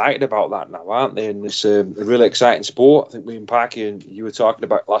getting excited about that now, aren't they? And it's a really exciting sport. I think me and Parky and you were talking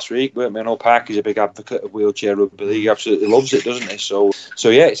about last week, weren't we? I know Parky's a big advocate of wheelchair rugby league. He absolutely loves it, doesn't he? So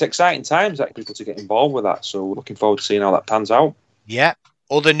yeah, it's exciting times that people to get involved with that. So looking forward to seeing how that pans out. Yeah.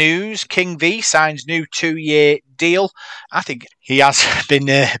 Other news, King V signs new 2-year deal. I think he has been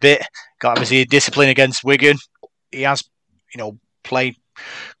a bit, got obviously discipline against Wigan. He has, played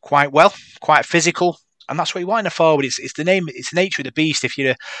quite well, quite physical, and that's what you want in a forward. It's the nature of the beast. If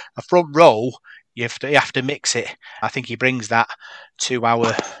you're a front row, you have to mix it. I think he brings that to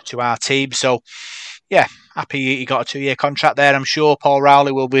our team. So yeah, happy he got a 2-year contract there. I'm sure Paul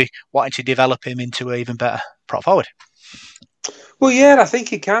Rowley will be wanting to develop him into an even better prop forward. Well, yeah, I think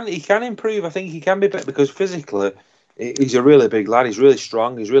he can improve. I think he can be better because physically he's a really big lad. He's really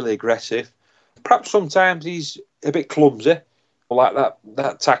strong. He's really aggressive. Perhaps sometimes he's a bit clumsy, like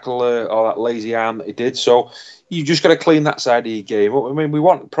that tackle or that lazy arm that he did. So you just got to clean that side of your game. I mean, we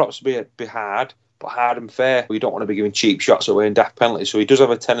want props to be hard, but hard and fair. We don't want to be giving cheap shots away and daft penalties. So he does have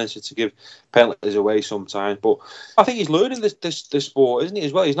a tendency to give penalties away sometimes. But I think he's learning this sport, isn't he,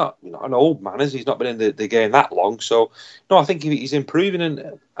 as well? He's not an old man, is he? He's not been in the game that long. So, no, I think he's improving.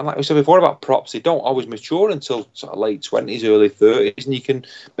 And like we said before about props, they don't always mature until sort of late 20s, early 30s, and you can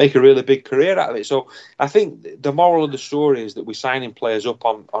make a really big career out of it. So I think the moral of the story is that we're signing players up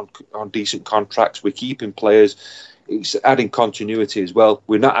on decent contracts. We're keeping players. It's adding continuity as well.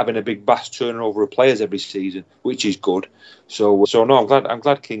 We're not having a big vast turnover of players every season, which is good. So no, I'm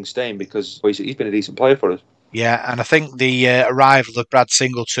glad King's staying because he's been a decent player for us. Yeah, and I think the arrival of Brad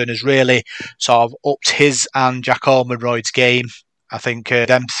Singleton has really sort of upped his and Jack Ormonroyd's game. I think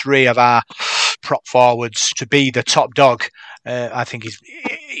them three of our prop forwards to be the top dog. I think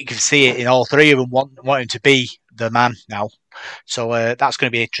you can see it in all three of them wanting to be the man now. So that's going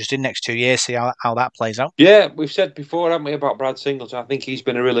to be interesting next 2 years, see how that plays out. Yeah, we've said before, haven't we, about Brad Singleton. I think he's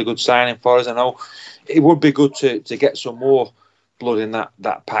been a really good signing for us. I know it would be good to get some more blood in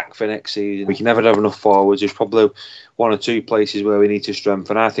that pack for next season. We can never have enough forwards. There's probably one or two places where we need to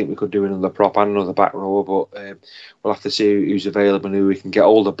strengthen. I think we could do another prop and another back row, but we'll have to see who's available and who we can get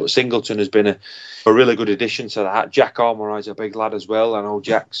hold of. But Singleton has been a really good addition to that. Jack Ormonroyd's a big lad as well. I know I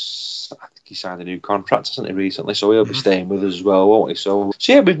think he signed a new contract, hasn't he, recently? So he'll be staying with us as well, won't he? So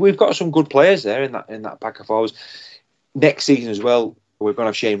yeah, we've got some good players there in that pack of forwards. Next season as well, we're going to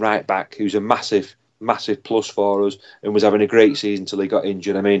have Shane Wright back, who's a massive plus for us and was having a great season until he got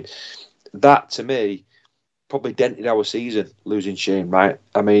injured. I mean, that to me probably dented our season, losing Shane, right?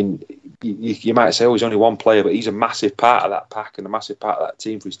 I mean, you might say, he's only one player, but he's a massive part of that pack and a massive part of that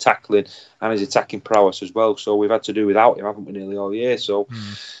team for his tackling and his attacking prowess as well. So we've had to do without him, haven't we, nearly all year? So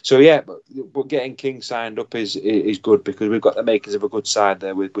yeah, but getting King signed up is good because we've got the makers of a good side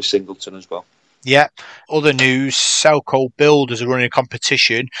there with Singleton as well. Yeah. Other news, Selco Builders are running a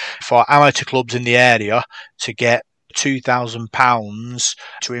competition for amateur clubs in the area to get £2,000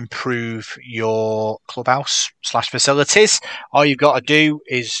 to improve your clubhouse/facilities. All you've got to do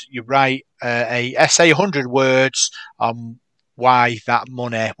is you write a essay, 100 words on why that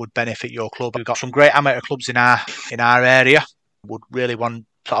money would benefit your club. We've got some great amateur clubs in our area, would really want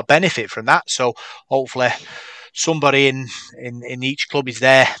to benefit from that. So hopefully somebody in each club is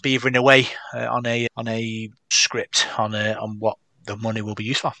there beavering away on a script on what the money will be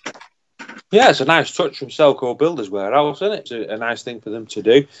used for. Yeah, it's a nice touch from Selco Builders Warehouse, isn't it? It's a nice thing for them to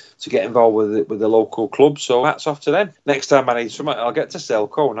do, to get involved with the local club. So hats off to them. Next time I need something, I'll get to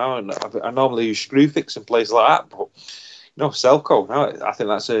Selco now. And I normally use Screwfix and places like that, but Selco now, I think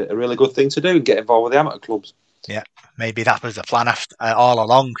that's a really good thing to do and get involved with the amateur clubs. Yeah, maybe that was the plan all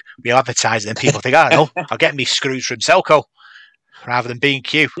along. We advertise it and people think, I'll get me screws from Selco rather than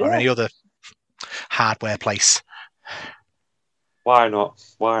B&Q or any other hardware place. Why not?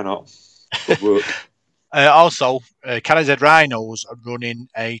 Good work. Also, Canada Rhinos are running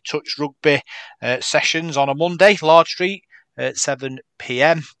a touch rugby sessions on a Monday, Lord Street, at 7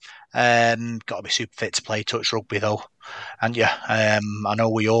 p.m. Got to be super fit to play touch rugby though, and I know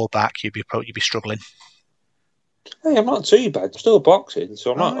with your back you'd be struggling. Hey, I'm not too bad. I'm still boxing,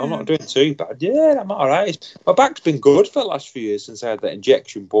 so I'm not doing too bad. Yeah, I'm all right. My back's been good for the last few years since I had that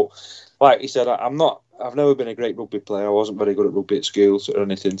injection, but like you said, I've never been a great rugby player. I wasn't very good at rugby at school or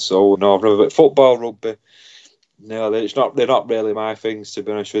anything. So no, I've never been football, rugby. No, they're not really my things, to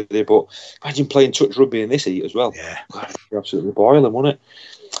be honest with you. But imagine playing touch rugby in this heat as well. Yeah, you're absolutely boiling, wouldn't it?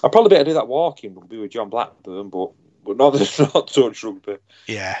 I'd probably better do that walking rugby with John Blackburn, but not touch rugby.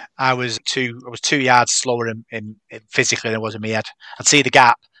 Yeah, I was 2 yards slower in physically than I was in my head. I'd see the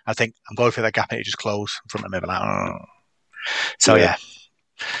gap. I think I'm going for that gap, and it just closed in front of me. Like, So yeah.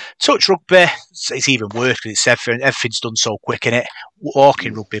 Touch rugby is even worse because everything's done so quick in it.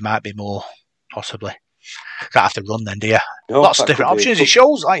 Walking rugby might be more, possibly. You don't have to run then, do you? No, lots of different options. It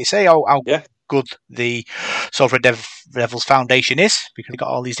shows, like you say, how good the Sovereign Devils Foundation is, because they've got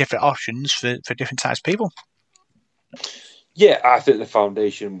all these different options for different types of people. Yeah, I think the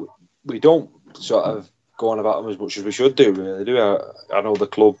foundation, we don't sort of go on about them as much as we should do, really. I know the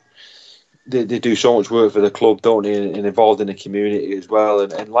club, they do so much work for the club, don't they, and involved in the community as well.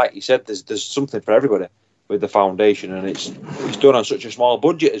 And like you said, there's something for everybody with the foundation, and it's done on such a small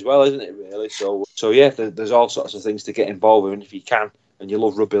budget as well, isn't it, really? So yeah, there's all sorts of things to get involved with, and if you can, and you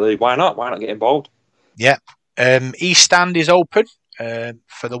love rugby league, why not? Why not get involved? Yeah. East Stand is open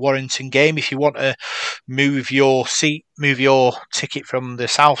for the Warrington game. If you want to move your ticket from the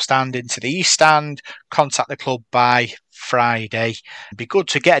South Stand into the East Stand, contact the club by Friday. It'd be good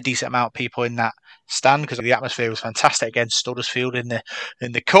to get a decent amount of people in that stand because the atmosphere was fantastic against Huddersfield in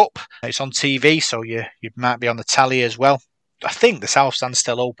the Cup. It's on TV, so you might be on the tally as well. I think the South Stand's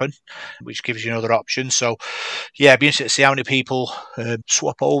still open, which gives you another option. So, yeah, it'd be interesting to see how many people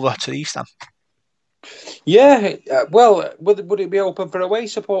swap over to the East Stand. Yeah, well, would it be open for away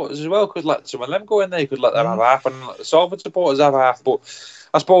supporters as well? Could let some of them go in there? You could let them have half, and let the Salford supporters have half. But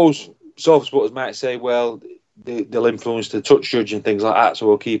I suppose Salford supporters might say, well, they'll influence the touch judge and things like that, so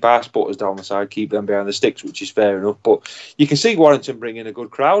we'll keep our supporters down the side, keep them behind the sticks, which is fair enough. But you can see Warrington bringing a good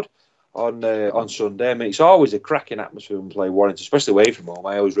crowd on Sunday. I mean, it's always a cracking atmosphere when we play Warrington, especially away from home.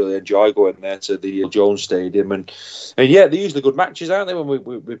 I always really enjoy going there to the Jones Stadium, and yeah, they're usually good matches, aren't they,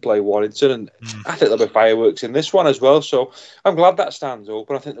 when we play Warrington? And I think there'll be fireworks in this one as well. So I'm glad that stands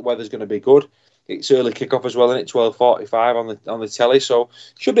open. I think the weather's going to be good. It's early kick-off as well, and it's 12:45 on the telly, so it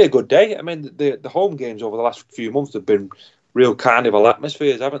should be a good day. I mean, the home games over the last few months have been real carnival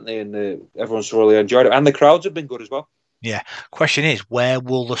atmospheres, haven't they? And everyone's really enjoyed it, and the crowds have been good as well. Yeah. Question is, where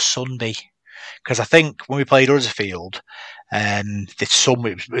will the sun be? Because I think when we played Huddersfield, the sun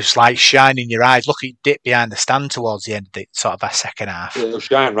was like shining in your eyes. Look, it dipped behind the stand towards the end of the sort of our second half. It'll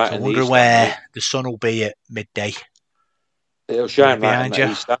shine right. So I wonder where the sun will be at midday. It'll shine right in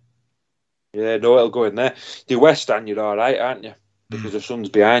the east stand. Yeah, no, it'll go in there. The west stand, you're all right, aren't you? Because the sun's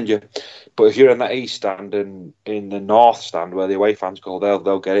behind you. But if you're in that east stand and in the north stand where the away fans go,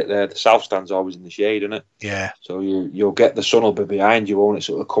 they'll get it there. The south stand's always in the shade, isn't it? Yeah. So you'll get the sun will be behind you, won't it?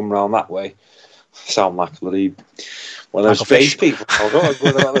 So it'll come round that way. Sound like bloody one of those space people.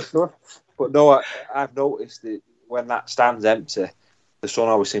 But no, I've noticed that when that stand's empty, the sun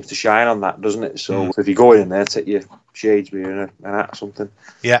always seems to shine on that, doesn't it? So if you go in there, take your shades with you and an hat or something.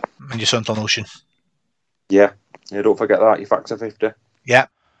 Yeah, and your suntan lotion. Yeah, don't forget that, your factor 50. Yeah.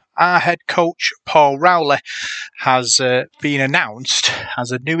 Our head coach, Paul Rowley, has been announced as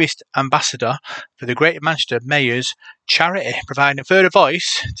the newest ambassador for the Greater Manchester Mayor's charity, providing a further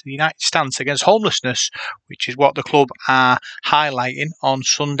voice to the United stance against homelessness, which is what the club are highlighting on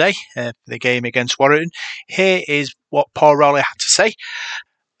Sunday for the game against Warrington. Here is what Paul Rowley had to say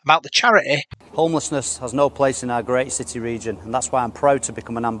about the charity. Homelessness has no place in our great city region, and that's why I'm proud to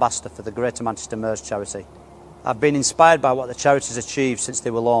become an ambassador for the Greater Manchester Mayor's charity. I've been inspired by what the charity's achieved since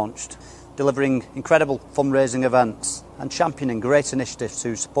they were launched, delivering incredible fundraising events and championing great initiatives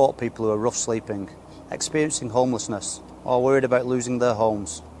to support people who are rough sleeping, experiencing homelessness or worried about losing their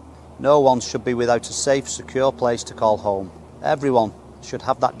homes. No one should be without a safe, secure place to call home. Everyone should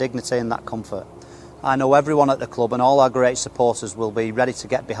have that dignity and that comfort. I know everyone at the club and all our great supporters will be ready to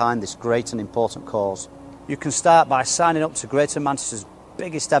get behind this great and important cause. You can start by signing up to Greater Manchester's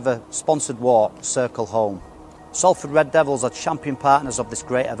biggest ever sponsored walk, Circle Home. Salford Red Devils are champion partners of this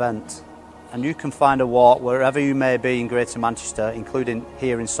great event, and you can find a walk wherever you may be in Greater Manchester, including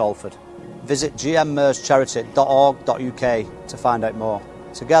here in Salford. Visit gmmerscharity.org.uk to find out more.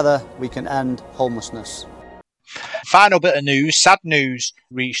 Together we can end homelessness. Final bit of news, sad news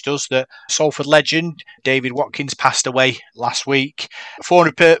reached us that Salford legend David Watkins passed away last week.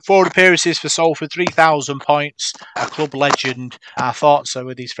 400 appearances for Salford, 3,000 points, a club legend. Our thoughts are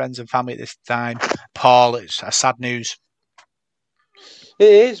with his friends and family at this time. Paul, it's a sad news. It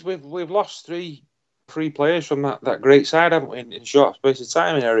is. We've lost three players from that great side, haven't we, in short space of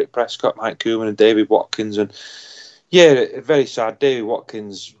time? Eric Prescott, Mike Koeman and David Watkins. And yeah, very sad. David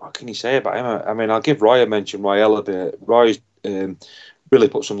Watkins, what can you say about him? I mean, I'll give Roy a mention, Roy Ellaby. Roy's really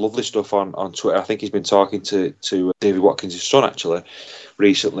put some lovely stuff on Twitter. I think he's been talking to David Watkins' son, actually,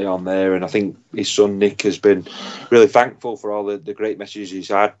 recently on there. And I think his son, Nick, has been really thankful for all the great messages he's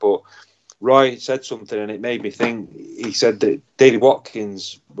had. But Roy said something and it made me think. He said that David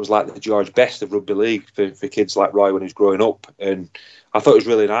Watkins was like the George Best of rugby league for kids like Roy when he was growing up. And I thought it was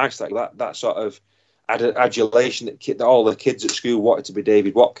really nice, that sort of adulation that all the kids at school wanted to be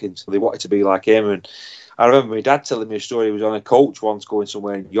David Watkins. They wanted to be like him. And I remember my dad telling me a story. He was on a coach once going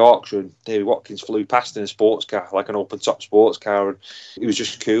somewhere in Yorkshire and David Watkins flew past in a sports car, like an open top sports car, and it was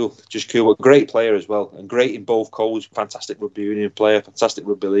just cool. But great player as well, and great in both codes. Fantastic rugby union player, fantastic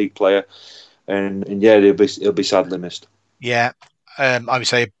rugby league player, and yeah, he'll be sadly missed. Yeah.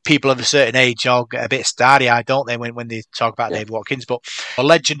 Obviously, people of a certain age all get a bit starry-eyed, don't they, when they talk about David Watkins? But a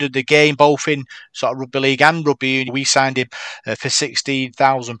legend of the game, both in sort of rugby league and rugby union. We signed him for £16,000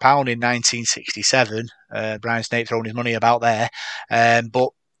 in 1967. Brian Snape throwing his money about there. But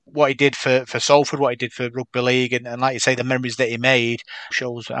what he did for Salford, what he did for rugby league, and like you say, the memories that he made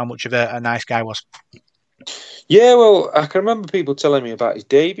shows how much of a nice guy was. Yeah, well, I can remember people telling me about his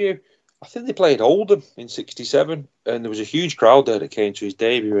debut. I think they played Oldham in '67, and there was a huge crowd there that came to his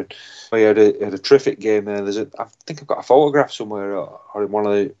debut, and he had a terrific game there. I think I've got a photograph somewhere, or in one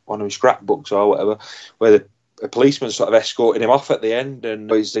of his scrapbooks or whatever, where a policeman sort of escorted him off at the end, and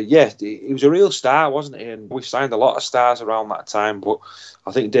he was a real star, wasn't he? And we signed a lot of stars around that time, but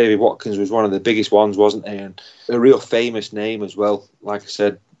I think David Watkins was one of the biggest ones, wasn't he? And a real famous name as well. Like I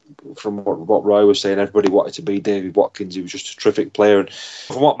said, from what Roy was saying, everybody wanted to be David Watkins. He was just a terrific player. And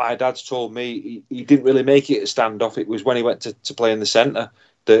from what my dad's told me, he didn't really make it at standoff. It was when he went to play in the centre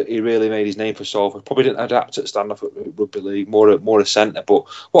that he really made his name for Salford. Probably didn't adapt at standoff at rugby league, more a centre. But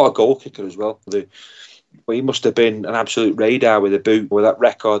what a goal kicker as well. He must have been an absolute radar with a boot, with that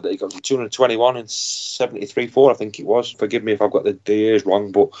record that he got to 221 in 73-4, I think it was. Forgive me if I've got the years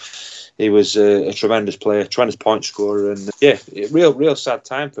wrong, but he was a tremendous player, tremendous point scorer, and yeah, real sad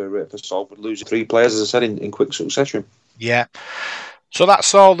time for Salford, losing three players, as I said, in quick succession. Yeah. So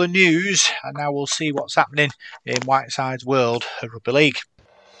that's all the news, and now we'll see what's happening in Whiteside's world of rugby league.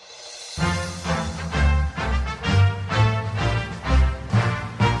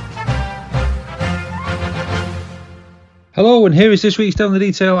 Hello, and here is this week's Down the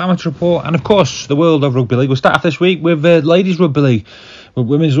Detail Amateur Report, and of course the world of rugby league. We'll start off this week with ladies rugby league. With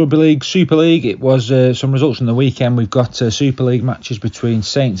Women's Rugby League, Super League, it was some results from the weekend. We've got Super League matches between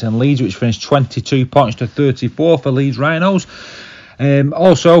Saints and Leeds, which finished 22 points to 34 for Leeds Rhinos.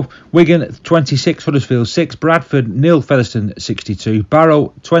 Also, Wigan 26, Huddersfield 6, Bradford 0, Featherstone 62,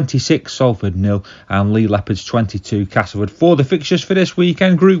 Barrow 26, Salford 0, and Lee Leopards 22, Castleford. For the fixtures for this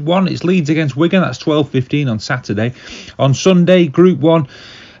weekend, Group 1, it's Leeds against Wigan, that's 12:15 on Saturday. On Sunday, Group 1,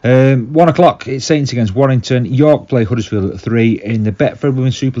 1 o'clock, it's Saints against Warrington. York play Huddersfield at 3. In the Betfred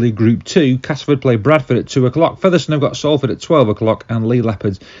Women's Super League Group 2, Castleford play Bradford at 2 o'clock. Featherstone have got Salford at 12 o'clock. And Lee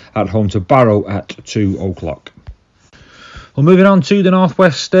Leopards at home to Barrow at 2 o'clock. Well, moving on to the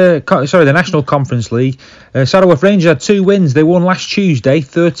the National Conference League. Saddleworth Rangers had 2 wins. They won last Tuesday,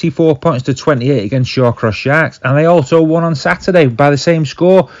 34 points to 28 against Shawcross Sharks, and they also won on Saturday by the same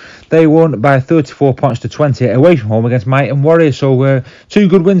score. They won by 34 points to 28 away from home against Mighton Warriors. So 2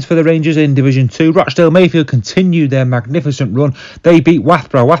 good wins for the Rangers in Division 2. Rochdale Mayfield continued their magnificent run. They beat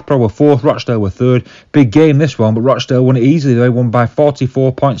Wathbrow. Wathbrow were 4th, Rochdale were 3rd. Big game this one, but Rochdale won it easily. They won by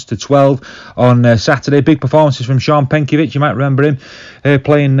 44 points to 12 on Saturday. Big performances from Sean Penkiewicz. You might remember him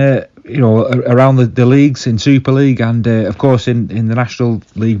playing around the leagues in Super League and of course in the National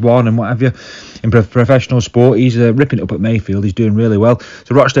League 1 and what have you. In professional sport, he's ripping it up at Mayfield. He's doing really well.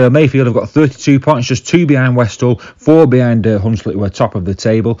 So Rochdale Mayfield have got 32 points, just 2 behind Westall, 4 behind Hunslet, who are top of the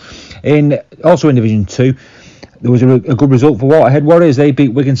table. Also in Division 2, there was a good result for Waterhead Warriors. They beat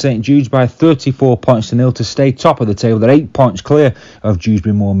Wigan St Jude's by 34 points to 0 to stay top of the table. They're 8 points clear of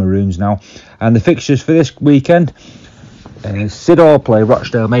Dewsbury Moor Maroons now. And the fixtures for this weekend, Sidor play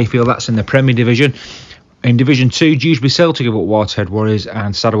Rochdale Mayfield. That's in the Premier Division. In Division 2, Dewsbury Celtic have got Waterhead Warriors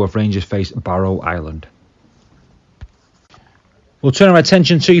and Saddleworth Rangers face Barrow Island. We'll turn our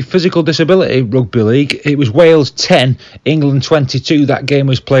attention to Physical Disability Rugby League. It was Wales 10, England 22. That game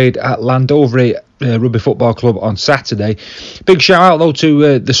was played at Landovery Rugby Football Club on Saturday. Big shout out though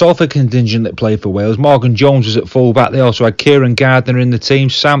to the Salford contingent that played for Wales. Morgan Jones was at fullback. They also had Kieran Gardner in the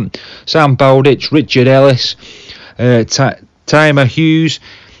team, Sam Bowditch, Richard Ellis, Tymer Hughes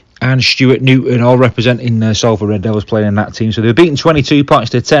and Stuart Newton, all representing Salford Red Devils, playing in that team. So they were beaten 22 points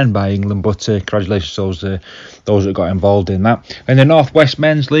to 10 by England, but congratulations to those that got involved in that. In the North West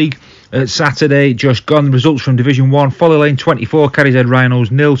Men's League, Saturday just gone, the results from Division 1, Folly Lane 24, Cadishead Rhinos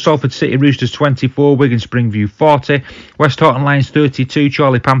 0, Salford City Roosters 24, Wigan Springview 40, West Horton Lions 32,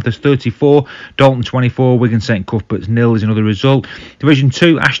 Charlie Panthers 34, Dalton 24, Wigan St Cuthberts 0 is another result. Division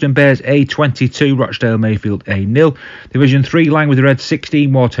 2, Ashton Bears A 22, Rochdale Mayfield A 0. Division 3, Langworthy Reds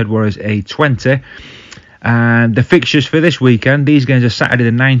 16, Waterhead Warriors A 20. And the fixtures for this weekend, these games are Saturday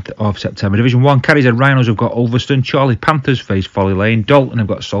the 9th of September. Division 1, Cadishead Rhinos have got Ulverston, Charlie Panthers face Folly Lane, Dalton have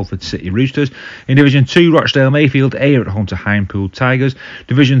got Salford City Roosters. In Division 2, Rochdale Mayfield A are at home to Hindpool Tigers.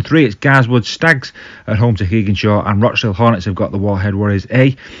 Division 3, it's Garswood Stags at home to Keeganshaw, and Rochdale Hornets have got the Waterhead Warriors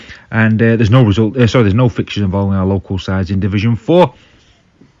A. And there's no fixtures involving our local sides in Division 4.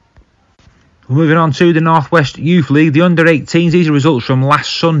 We're moving on to the North West Youth League, the under-18s. These are results from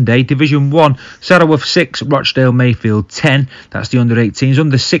last Sunday. Division 1, Saddleworth 6, Rochdale Mayfield 10. That's the under-18s.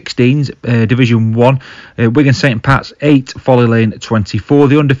 Under-16s, Division 1, Wigan St Pat's 8, Folly Lane 24.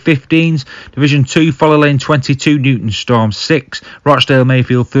 The under-15s, Division 2, Folly Lane 22, Newton Storm 6, Rochdale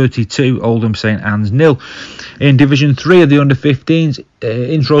Mayfield 32, Oldham St Anne's 0. In Division 3 of the under-15s,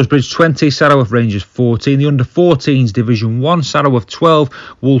 Introse Bridge 20, Saddleworth Rangers 14. The under-14s, Division 1, Saddleworth 12,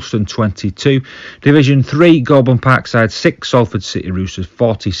 Woolston 22. Division 3, Goulburn Parkside 6, Salford City Roosters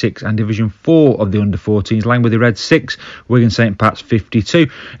 46. And Division 4 of the under-14s, Langworthy Reds 6, Wigan St Pat's 52.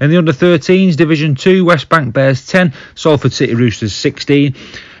 In the under-13s, Division 2, West Bank Bears 10, Salford City Roosters 16.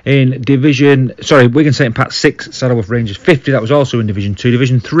 In Wigan St Pat's 6, Saddleworth Rangers 50. That was also in Division 2.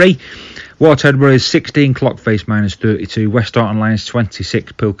 Division 3, Waterhead Warriors 16, Clockface Miners 32, West Horton Lions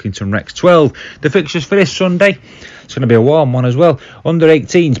 26, Pilkington Rex 12. The fixtures for this Sunday, it's going to be a warm one as well. Under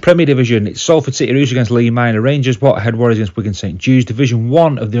 18s, Premier Division, it's Salford City Roosters against Lee Minor Rangers, Waterhead Warriors against Wigan St Jude's. Division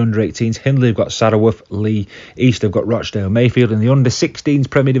 1 of the under 18s, Hindley have got Saddleworth, Lee East have got Rochdale Mayfield. In the under 16s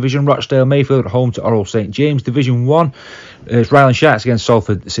Premier Division, Rochdale Mayfield at home to Orrell St James. Division 1, it's Ryland Sharks against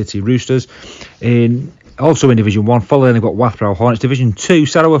Salford City Roosters. Also in Division 1, following they've got Wathbrow Hornets. Division 2,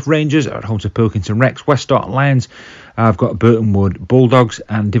 Saddleworth Rangers are at home to Pilkington Rex. West Horton Lions have got Burton Wood Bulldogs.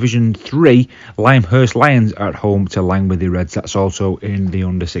 And Division 3, Limehurst Lions are at home to Langworthy Reds. That's also in the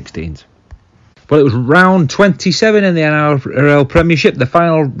under 16s. Well, it was round 27 in the NRL Premiership, the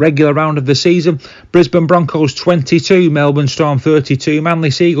final regular round of the season. Brisbane Broncos 22, Melbourne Storm 32,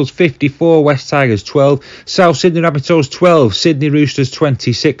 Manly Seagulls 54, West Tigers 12, South Sydney Rabbitohs 12, Sydney Roosters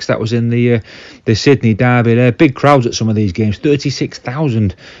 26. That was in the Sydney derby there. Big crowds at some of these games,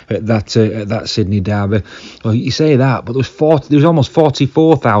 36,000 at that Sydney derby. Well, you say that, but there was almost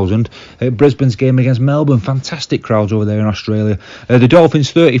 44,000 at Brisbane's game against Melbourne. Fantastic crowds over there in Australia. The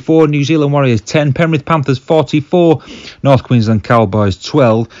Dolphins 34, New Zealand Warriors 10. 10, Penrith Panthers 44, North Queensland Cowboys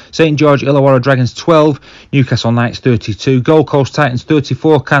 12, St George Illawarra Dragons 12, Newcastle Knights 32, Gold Coast Titans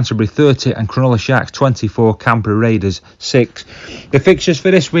 34, Canterbury 30, and Cronulla Sharks 24, Canberra Raiders 6. The fixtures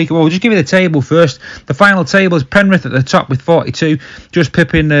for this week, well, we'll just give you the table first. The final table is Penrith at the top with 42, just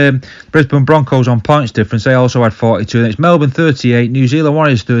pipping Brisbane Broncos on points difference. They also had 42. And it's Melbourne 38, New Zealand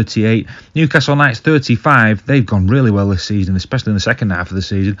Warriors 38, Newcastle Knights 35. They've gone really well this season, especially in the second half of the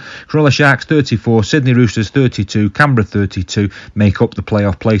season. Cronulla Sharks 34, Sydney Roosters 32, Canberra 32 make up the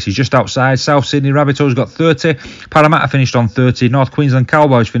playoff places. Just outside, South Sydney Rabbitohs got 30, Parramatta finished on 30, North Queensland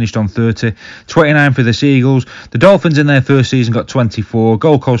Cowboys finished on 30, 29 for the Seagulls. The Dolphins in their first season got 24,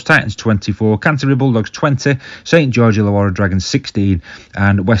 Gold Coast Titans 24, Canterbury Bulldogs 20, St George Illawarra Dragons 16,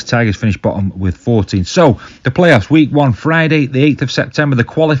 and West Tigers finished bottom with 14. So, the playoffs, week 1, Friday, the 8th of September, the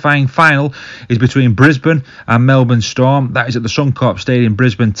qualifying final is between Brisbane and Melbourne Storm. That is at the Suncorp Stadium,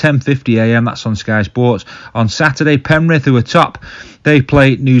 Brisbane, 10:50am. That's on Sky Sports. On Saturday, Penrith, who are top, they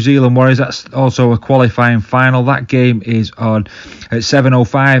play New Zealand Warriors. That's also a qualifying final. That game is on at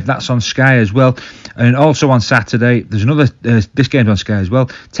 7:05. That's on Sky as well. And also on Saturday, there's another, this game's on Sky as well.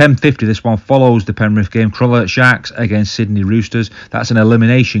 10:50, this one follows the Penrith game. Cronulla Sharks against Sydney Roosters. That's an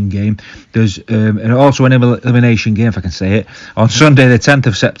elimination game. There's also an elimination game, if I can say it, on Sunday the 10th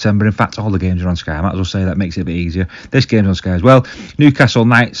of September. In fact, all the games are on Sky. I might as well say that makes it a bit easier. This game's on Sky as well. Newcastle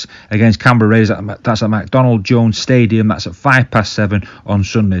Knights against Canberra Raiders. That's at McDonald Jones Stadium. That's at 7:05 on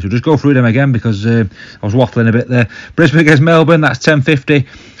Sunday. So just go through them again because I was waffling a bit there. Brisbane against Melbourne. That's 10:50.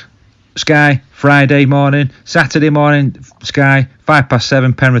 Sky, Friday morning. Saturday morning, Sky,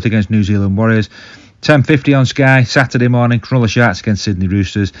 7:05, Penrith against New Zealand Warriors. 10:50 on Sky, Saturday morning, Cronulla Sharks against Sydney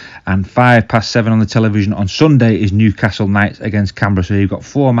Roosters. And 7:05 on the television on Sunday is Newcastle Knights against Canberra. So you've got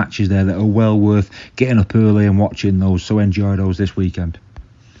 4 matches there that are well worth getting up early and watching those. So enjoy those this weekend.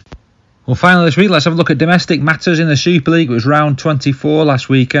 Well, finally this week, let's have a look at domestic matters in the Super League. It was round 24 last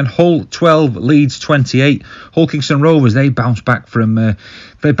weekend. Hull 12, Leeds 28. Hull Kingston Rovers, they bounced back from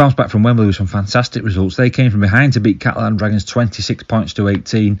Wembley with some fantastic results. They came from behind to beat Catalan Dragons 26 points to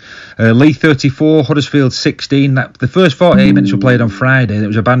 18. Leigh 34, Huddersfield 16. The first 48 minutes were played on Friday. It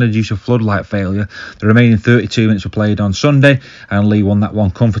was abandoned due to floodlight failure. The remaining 32 minutes were played on Sunday, and Leigh won that one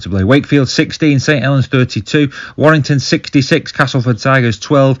comfortably. Wakefield 16, St Helens 32, Warrington 66, Castleford Tigers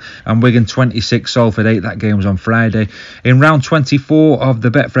 12, and Wigan 26, Salford 8. That game was on Friday. In round 24 of the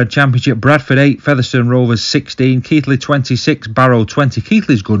Betfred Championship, Bradford 8, Featherstone Rovers 16, Keighley 26, Barrow 20.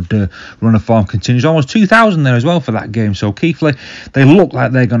 Keighley's good run of form continues. Almost 2,000 there as well for that game. So Keighley, they look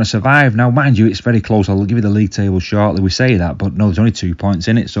like they're going to survive. Now, mind you, it's very close. I'll give you the league table shortly. We say that, but no, there's only 2 points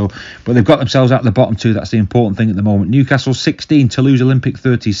in it. But they've got themselves out the bottom 2. That's the important thing at the moment. Newcastle 16, Toulouse Olympic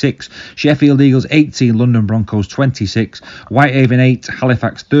 36, Sheffield Eagles 18, London Broncos 26, Whitehaven 8,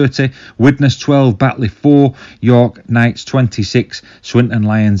 Halifax 30, Widnes 12, Batley 4, York Knights 26, Swinton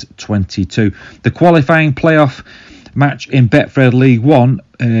Lions 22. The qualifying playoff match in Betfred League 1,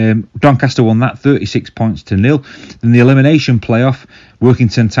 Doncaster won that 36 points to 0. In the elimination playoff,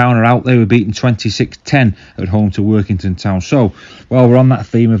 Workington Town are out. They were beaten 26-10 at home to Workington Town. So, while we're on that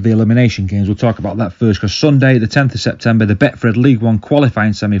theme of the elimination games, we'll talk about that first, because Sunday, the 10th of September, the Betfred League 1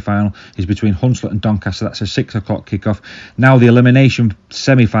 qualifying semi-final is between Hunslet and Doncaster. That's a 6 o'clock kickoff. Now the elimination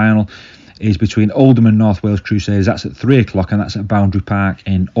semi-final is between Oldham and North Wales Crusaders. That's at 3 o'clock, and that's at Boundary Park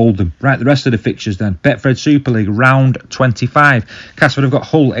in Oldham. Right, the rest of the fixtures then. Betfred Super League, round 25. Castleford have got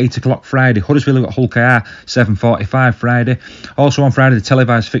Hull, 8 o'clock Friday. Huddersfield have got Hull KR, 7:45 Friday. Also on Friday, the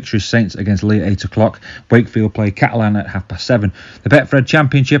televised fixture is Saints against Leigh at 8 o'clock. Wakefield play Catalan at 7:30. The Betfred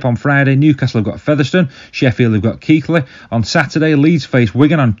Championship on Friday, Newcastle have got Featherstone. Sheffield have got Keighley. On Saturday, Leeds face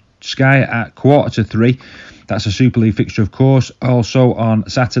Wigan on Sky at 2:45. That's a Super League fixture, of course. Also on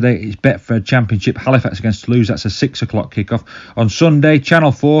Saturday, it's Betfred Championship, Halifax against Toulouse. That's a 6 o'clock kickoff. On Sunday,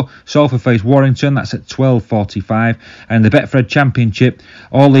 Channel 4, Salford face Warrington. That's at 12:45. And the Betfred Championship,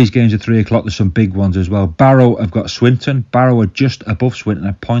 all these games are 3 o'clock. There's some big ones as well. Barrow have got Swinton. Barrow are just above Swinton,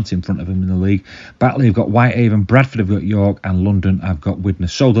 a point in front of them in the league. Batley have got Whitehaven. Bradford have got York. And London have got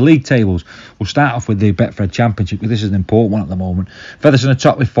Widnes. So the league tables, we'll start off with the Betfred Championship, because this is an important one at the moment. Featherstone are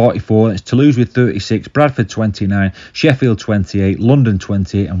top with 44. It's Toulouse with 36. Bradford 29, Sheffield 28, London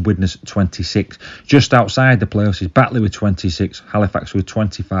 28, and Widnes 26. Just outside the playoffs is Batley with 26, Halifax with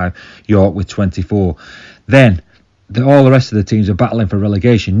 25, York with 24. Then all the rest of the teams are battling for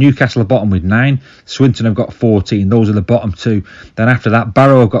relegation. Newcastle are bottom with 9, Swinton have got 14. Those are the bottom 2. Then after that,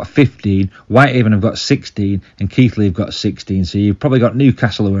 Barrow have got 15, Whitehaven have got 16, and Keighley have got 16. So you've probably got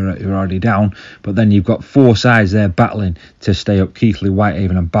Newcastle who are already down, but then you've got 4 sides there battling to stay up: Keighley,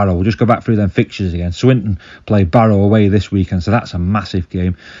 Whitehaven, and Barrow. We'll just go back through them fixtures again. Swinton play Barrow away this weekend, so that's a massive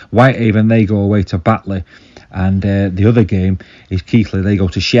game. Whitehaven, they go away to Batley. And the other game is Keighley. They go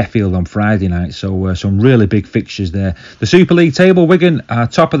to Sheffield on Friday night. So some really big fixtures there. The Super League table, Wigan are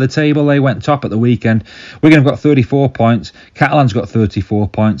top of the table. They went top at the weekend. Wigan have got 34 points. Catalan's got 34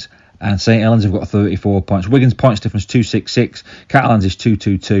 points. And St Helens have got 34 points. Wigan's points difference 266. Catalan's is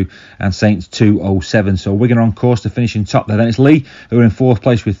 222. And Saints 207. So Wigan are on course to finish in top there. Then it's Leigh who are in 4th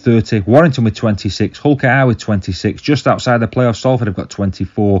place with 30. Warrington with 26. Hull KR with 26. Just outside the playoffs, Salford have got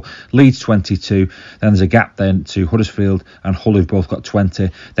 24. Leeds 22. Then there's a gap then to Huddersfield and Hull who've both got 20.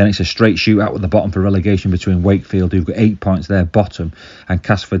 Then it's a straight shootout at the bottom for relegation between Wakefield who've got 8 points there bottom and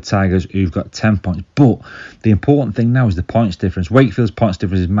Castleford Tigers who've got 10 points. But the important thing now is the points difference. Wakefield's points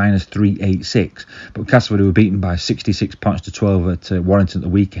difference is minus 386, but Castleford, who were beaten by 66 points to 12 at Warrington at the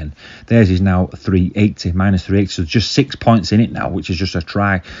weekend, theirs is now 380, minus 380, so just 6 points in it now, which is just a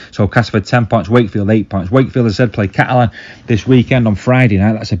try. So Castleford 10 points, Wakefield 8 points. Wakefield, as I said, play Catalan this weekend on Friday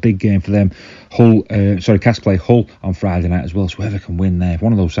night. That's a big game for them. Castle play Hull on Friday night as well, so whoever can win there, if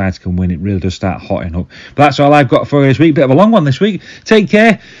one of those sides can win, it really does start hotting up. But that's all I've got for you this week. Bit of a long one this week. Take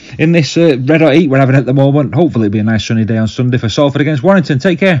care in this red hot heat we're having at the moment. Hopefully it'll be a nice sunny day on Sunday for Salford against Warrington.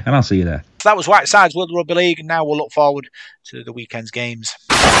 Take care and I'll see you there. So that was Whiteside's World Rugby League, and now we'll look forward to the weekend's games.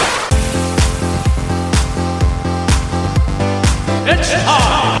 It's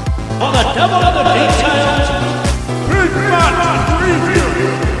time for the Devil of the Details Big Match Review.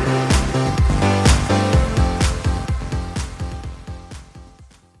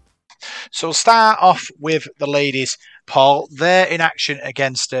 So we'll start off with the ladies, Paul. They're in action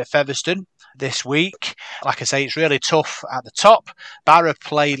against Featherstone this week. Like I say, it's really tough at the top. Barrow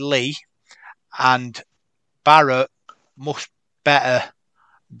play Leigh, and Barrow must better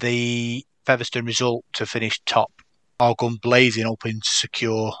the Featherstone result to finish top, or gun blazing up in to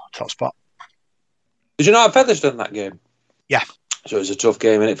secure top spot. Did you not have Featherstone that game? Yeah. So it's a tough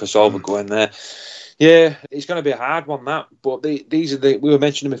game, innit, for Salford going there. Yeah, it's going to be a hard one, that. But these are we were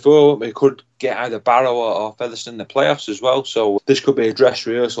mentioning before, we could get either Barrow or Featherstone in the playoffs as well. So this could be a dress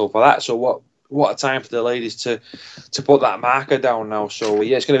rehearsal for that. So what a time for the ladies to put that marker down now. So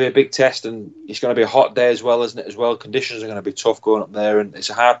yeah, it's going to be a big test, and it's going to be a hot day as well, isn't it? As well, conditions are going to be tough going up there, and it's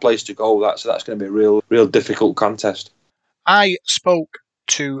a hard place to go. So that's going to be a real difficult contest. I spoke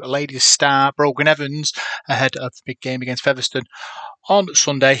to a ladies star, Brogan Evans, ahead of the big game against Featherstone on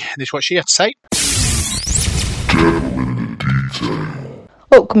Sunday. This is what she had to say.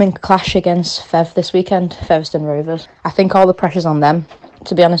 Upcoming clash against Fev this weekend, Featherstone Rovers. I think all the pressure's on them,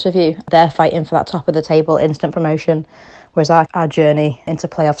 to be honest with you. They're fighting for that top of the table instant promotion, whereas our journey into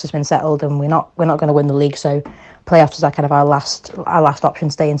playoffs has been settled, and we're not going to win the league, so playoffs is kind of our last option,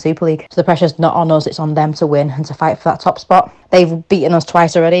 stay in Super League. So the pressure's not on us, it's on them to win and to fight for that top spot. They've beaten us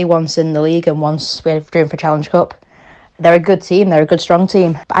twice already, once in the league and once we're doing for Challenge Cup. They're a good team, they're a good strong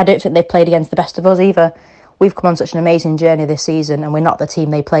team, but I don't think they've played against the best of us either. We've come on such an amazing journey this season, and we're not the team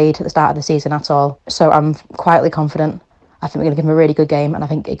they played at the start of the season at all. So I'm quietly confident. I think we're going to give them a really good game, and I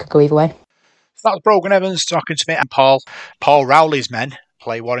think it could go either way. So that was Brogan Evans talking to me, and Paul Rowley's men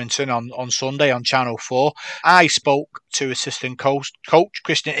play Warrington on Sunday on Channel 4. I spoke to assistant coach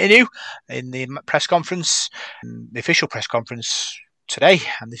Krisnan Inu in the press conference, the official press conference today,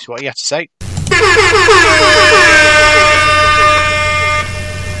 and this is what he had to say.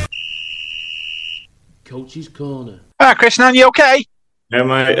 Coach's Corner. Alright, Krisnan, you okay? Yeah,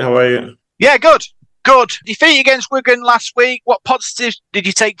 mate, how are you? Yeah, good. Defeat against Wigan last week. What positives did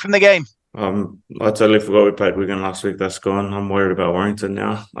you take from the game? I totally forgot we played Wigan last week. That's gone. I'm worried about Warrington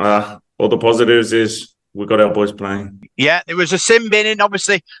now. All the positives is we got our boys playing. Yeah, there was a sin bin and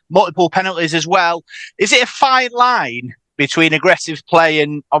obviously multiple penalties as well. Is it a fine line between aggressive play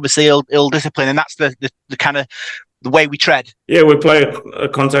and obviously ill discipline, and that's the kind of the way we tread? Yeah, we play a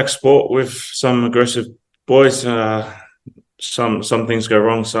contact sport with some aggressive boys. Some things go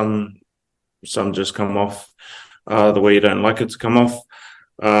wrong. Some just come off the way you don't like it to come off.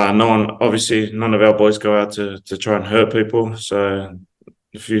 None of our boys go out to try and hurt people. So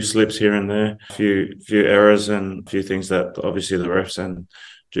a few slips here and there, a few errors, and a few things that obviously the refs and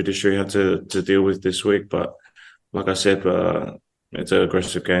judiciary had to deal with this week. But like I said, it's an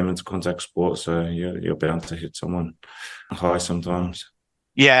aggressive game. It's a contact sport, so you're bound to hit someone high sometimes.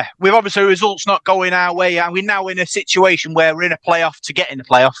 Yeah, with obviously results not going our way, and we're now in a situation where we're in a playoff to get in the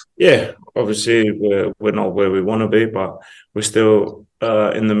playoff. Yeah, obviously we're not where we want to be, but we're still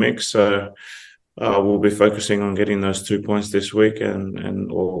in the mix. So we'll be focusing on getting those 2 points this week, and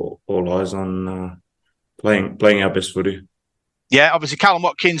all eyes on playing our best footy. Yeah, obviously Callum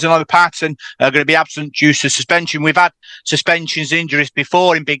Watkins and other Patton are going to be absent due to suspension. We've had suspensions, injuries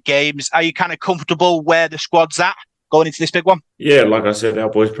before in big games. Are you kind of comfortable where the squad's at going into this big one? Yeah, like I said, our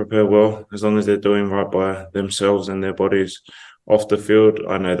boys prepare well. As long as they're doing right by themselves and their bodies off the field,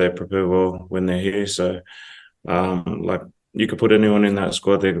 I know they prepare well when they're here. So, like, you could put anyone in that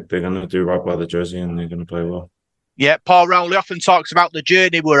squad, they're going to do right by the jersey and they're going to play well. Yeah, Paul Rowley often talks about the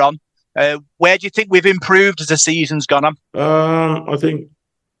journey we're on. Where do you think we've improved as the season's gone on? I think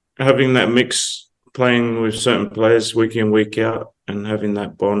having that mix, playing with certain players week in, week out, and having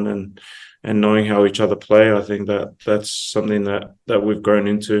that bond and knowing how each other play, I think that's something that we've grown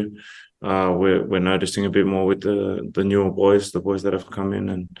into. We're noticing a bit more with the newer boys, the boys that have come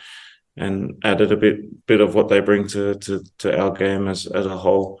in and added a bit of what they bring to our game as a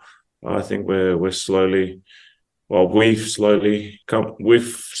whole. I think we're slowly. Well, we've slowly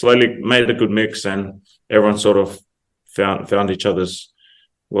made a good mix, and everyone sort of found each other's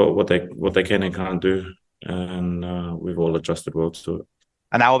what they can and can't do, and we've all adjusted well to it.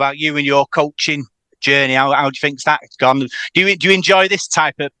 And how about you and your coaching journey? How do you think that's gone? Do you enjoy this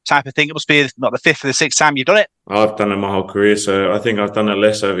type of thing? It must be not the fifth or the sixth time you've done it. I've done it my whole career, so I think I've done it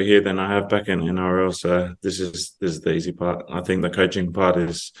less over here than I have back in NRL. So this is the easy part. I think the coaching part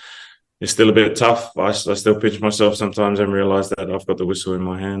is still a bit tough. I still pinch myself sometimes and realise that I've got the whistle in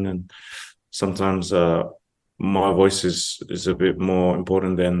my hand, and sometimes my voice is a bit more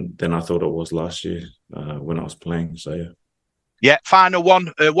important than I thought it was last year when I was playing. So yeah. Yeah, final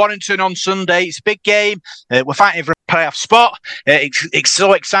one. Warrington on Sunday. It's a big game. We're fighting for a playoff spot. It's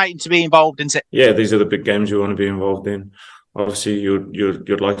so exciting to be involved in it. Yeah, these are the big games you want to be involved in. Obviously,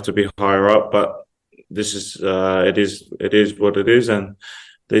 you'd like to be higher up, but this is it is what it is, and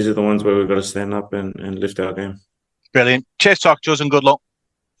these are the ones where we've got to stand up and lift our game. Brilliant. Cheers, talk to us, and good luck.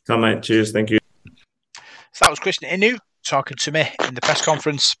 Come, mate. Cheers. Thank you. So that was Krisnan Inu talking to me in the press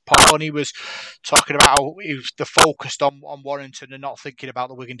conference. Paul, he was talking about how he was focused on Warrington and not thinking about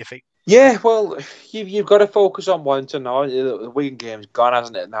the Wigan defeat. Yeah, well, you've got to focus on Warrington now. The Wigan game's gone,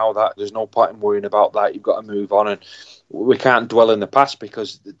 hasn't it? Now that there's no point in worrying about that, you've got to move on, and we can't dwell in the past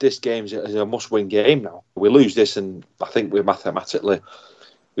because this game is a must-win game now. We lose this, and I think we're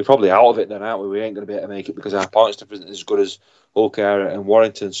probably out of it then, aren't we? We ain't going to be able to make it because our points difference is as good as Hullcare and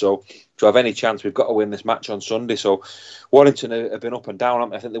Warrington. So to have any chance, we've got to win this match on Sunday. So Warrington have been up and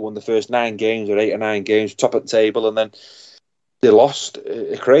down. I think they won the first 9 games or 8 or 9 games, top of the table, and then they lost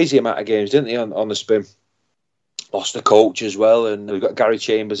a crazy amount of games, didn't they, on the spin? Lost the coach as well, and we've got Gary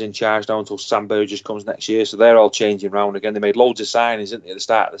Chambers in charge now until Sam Burgess comes next year. So they're all changing round again. They made loads of signings, didn't they, at the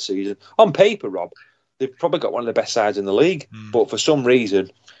start of the season? On paper, Rob, they've probably got one of the best sides in the league, but for some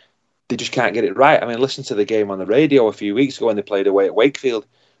reason, they just can't get it right. I mean, listen to the game on the radio a few weeks ago when they played away at Wakefield.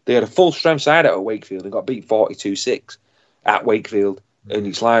 They had a full-strength side out at Wakefield and got beat 42-6 at Wakefield. And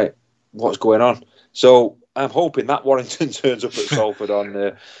it's like, what's going on? So I'm hoping that Warrington turns up at Salford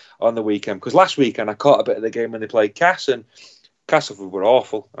on the weekend. Because last weekend I caught a bit of the game when they played Cass, and Castleford were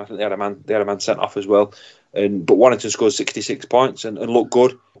awful. I think they had a man sent off as well. But Warrington scored 66 points and looked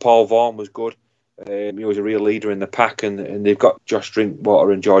good. Paul Vaughan was good. He was a real leader in the pack, and they've got Josh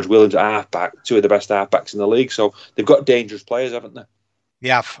Drinkwater and George Williams at halfback, 2 of the best halfbacks in the league. So they've got dangerous players, haven't they?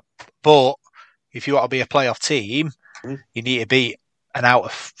 Yeah, but if you want to be a playoff team, you need to beat an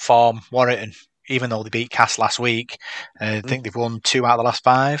out-of-form Warrington, even though they beat Cass last week. I think they've won 2 out of the last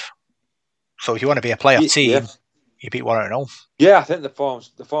 5. So if you want to be a playoff team, you beat Warrington home. Yeah, I think the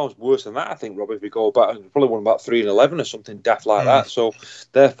form's worse than that. I think, Rob, if we go back, probably won about 3-11 or something daft like that. So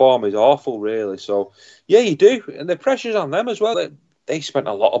their form is awful, really. So yeah, you do, and the pressure's on them as well. They spent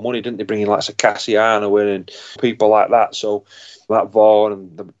a lot of money, didn't they, bringing like Cassiano in and people like that. So that Vaughan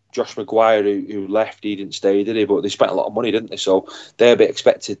and Josh Maguire who left, he didn't stay, did he? But they spent a lot of money, didn't they? So they'll be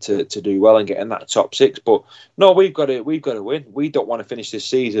expected to do well and get in that top 6. But no, we've got to win. We don't want to finish this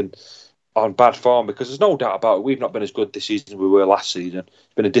season on bad form, because there's no doubt about it. We've not been as good this season as we were last season.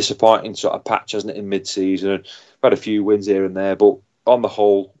 It's been a disappointing sort of patch, hasn't it, in mid-season. We've had a few wins here and there, but on the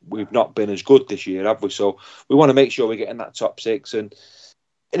whole, we've not been as good this year, have we? So we want to make sure we get in that top 6, and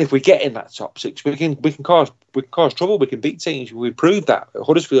if we get in that top 6, we can cause trouble. We can beat teams. We proved that at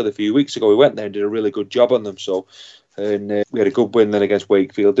Huddersfield a few weeks ago. We went there and did a really good job on them. So, and we had a good win then against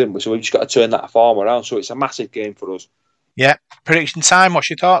Wakefield, didn't we? So we've just got to turn that form around. So it's a massive game for us. Yeah. Prediction time. What's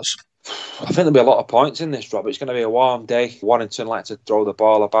your thoughts? I think there'll be a lot of points in this, Rob. It's going to be a warm day. Warrington like to throw the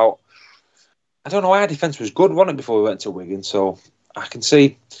ball about. I don't know, our defence was good, wasn't it, before we went to Wigan? So I can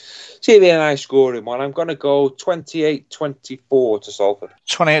see it being a nice scoring one. I'm going to go 28-24 to Salford.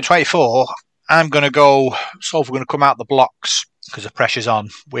 28-24. I'm going to go, Salford are going to come out the blocks because the pressure's on.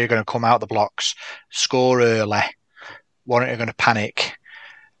 We're going to come out the blocks, score early. Warrington are going to panic.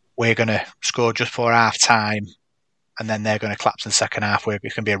 We're going to score just before half time, and then they're going to collapse in the second half. It's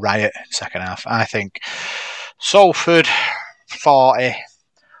going to be a riot in the second half. I think Salford 40,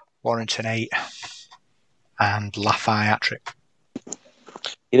 Warrington 8, and Lafay hat-trick.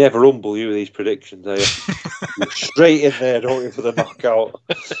 You never humble, you, with these predictions, are you? You're straight in there, don't you, for the knockout?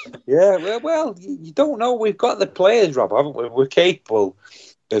 Yeah, well, you don't know. We've got the players, Rob, haven't we? We're capable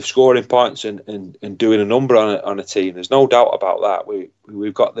of scoring points and doing a number on a team. There's no doubt about that.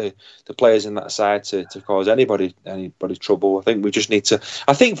 We've got the players in that side to cause anybody trouble. I think we just need to.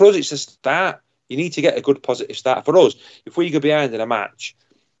 I think for us, it's a start. You need to get a good positive start. For us, if we go behind in a match,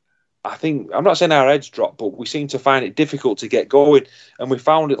 I think, I'm not saying our heads drop, but we seem to find it difficult to get going. And we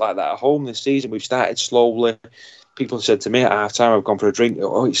found it like that at home this season. We've started slowly. People said to me at half time, I've gone for a drink.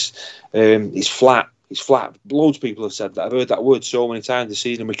 Oh, it's flat. It's flat. Loads of people have said that. I've heard that word so many times this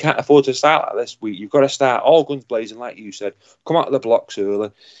season. We can't afford to start like this. You've got to start all guns blazing, like you said. Come out of the blocks early.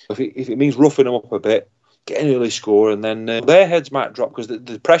 If it means roughing them up a bit, get an early score, and then their heads might drop because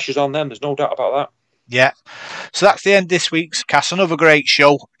the pressure's on them. There's no doubt about that. Yeah. So that's the end of this week's cast. Another great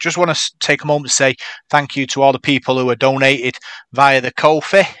show. Just want to take a moment to say thank you to all the people who are donated via the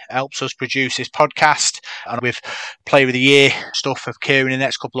Ko-fi. Helps us produce this podcast. And with Player of the Year stuff occurring in the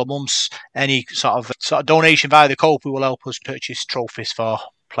next couple of months, any sort of donation via the Ko-fi will help us purchase trophies for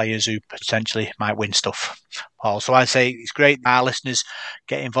players who potentially might win stuff. Also, I'd say it's great our listeners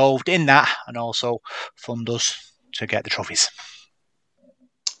get involved in that and also fund us to get the trophies.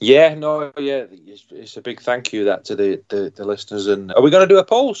 Yeah, it's a big thank you that to the listeners. And are we going to do a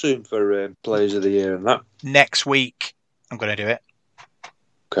poll soon for Players of the Year and that? Next week, I'm going to do it.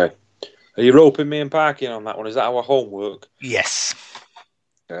 Okay. Are you roping me and Parky on that one? Is that our homework? Yes.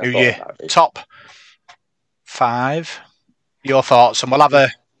 Yeah, Who your top 5? Your thoughts, and we'll have a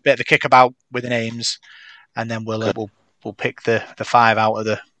bit of a kickabout with the names, and then we'll pick the 5 out of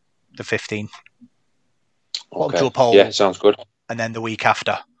the 15. Okay. Do a poll. Yeah, sounds good. And then the week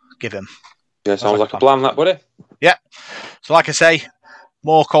after, give him. Yeah, sounds like a plan, that, buddy. Yeah. So, like I say,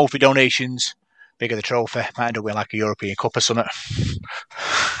 more Ko-fi donations, bigger the trophy. Might end up with like a European Cup or something.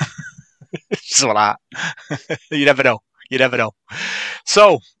 Something like that. You never know.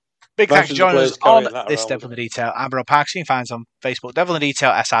 So, big thanks for joining us on this Devil in the Detail. I'm Barrow Parks. You can find us on Facebook, Devil in the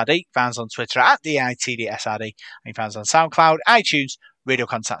Detail SRD. Find us on Twitter at DITDSRD. You can find us on SoundCloud, iTunes, Radio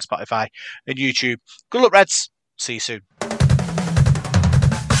Contact, Spotify, and YouTube. Good luck, Reds. See you soon.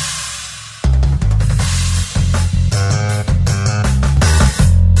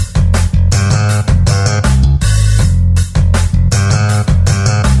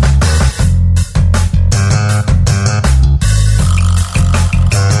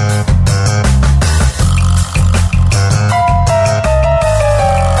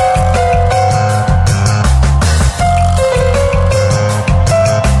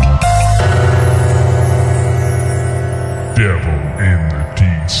 Devil in the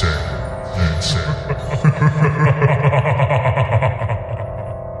detail. That's it.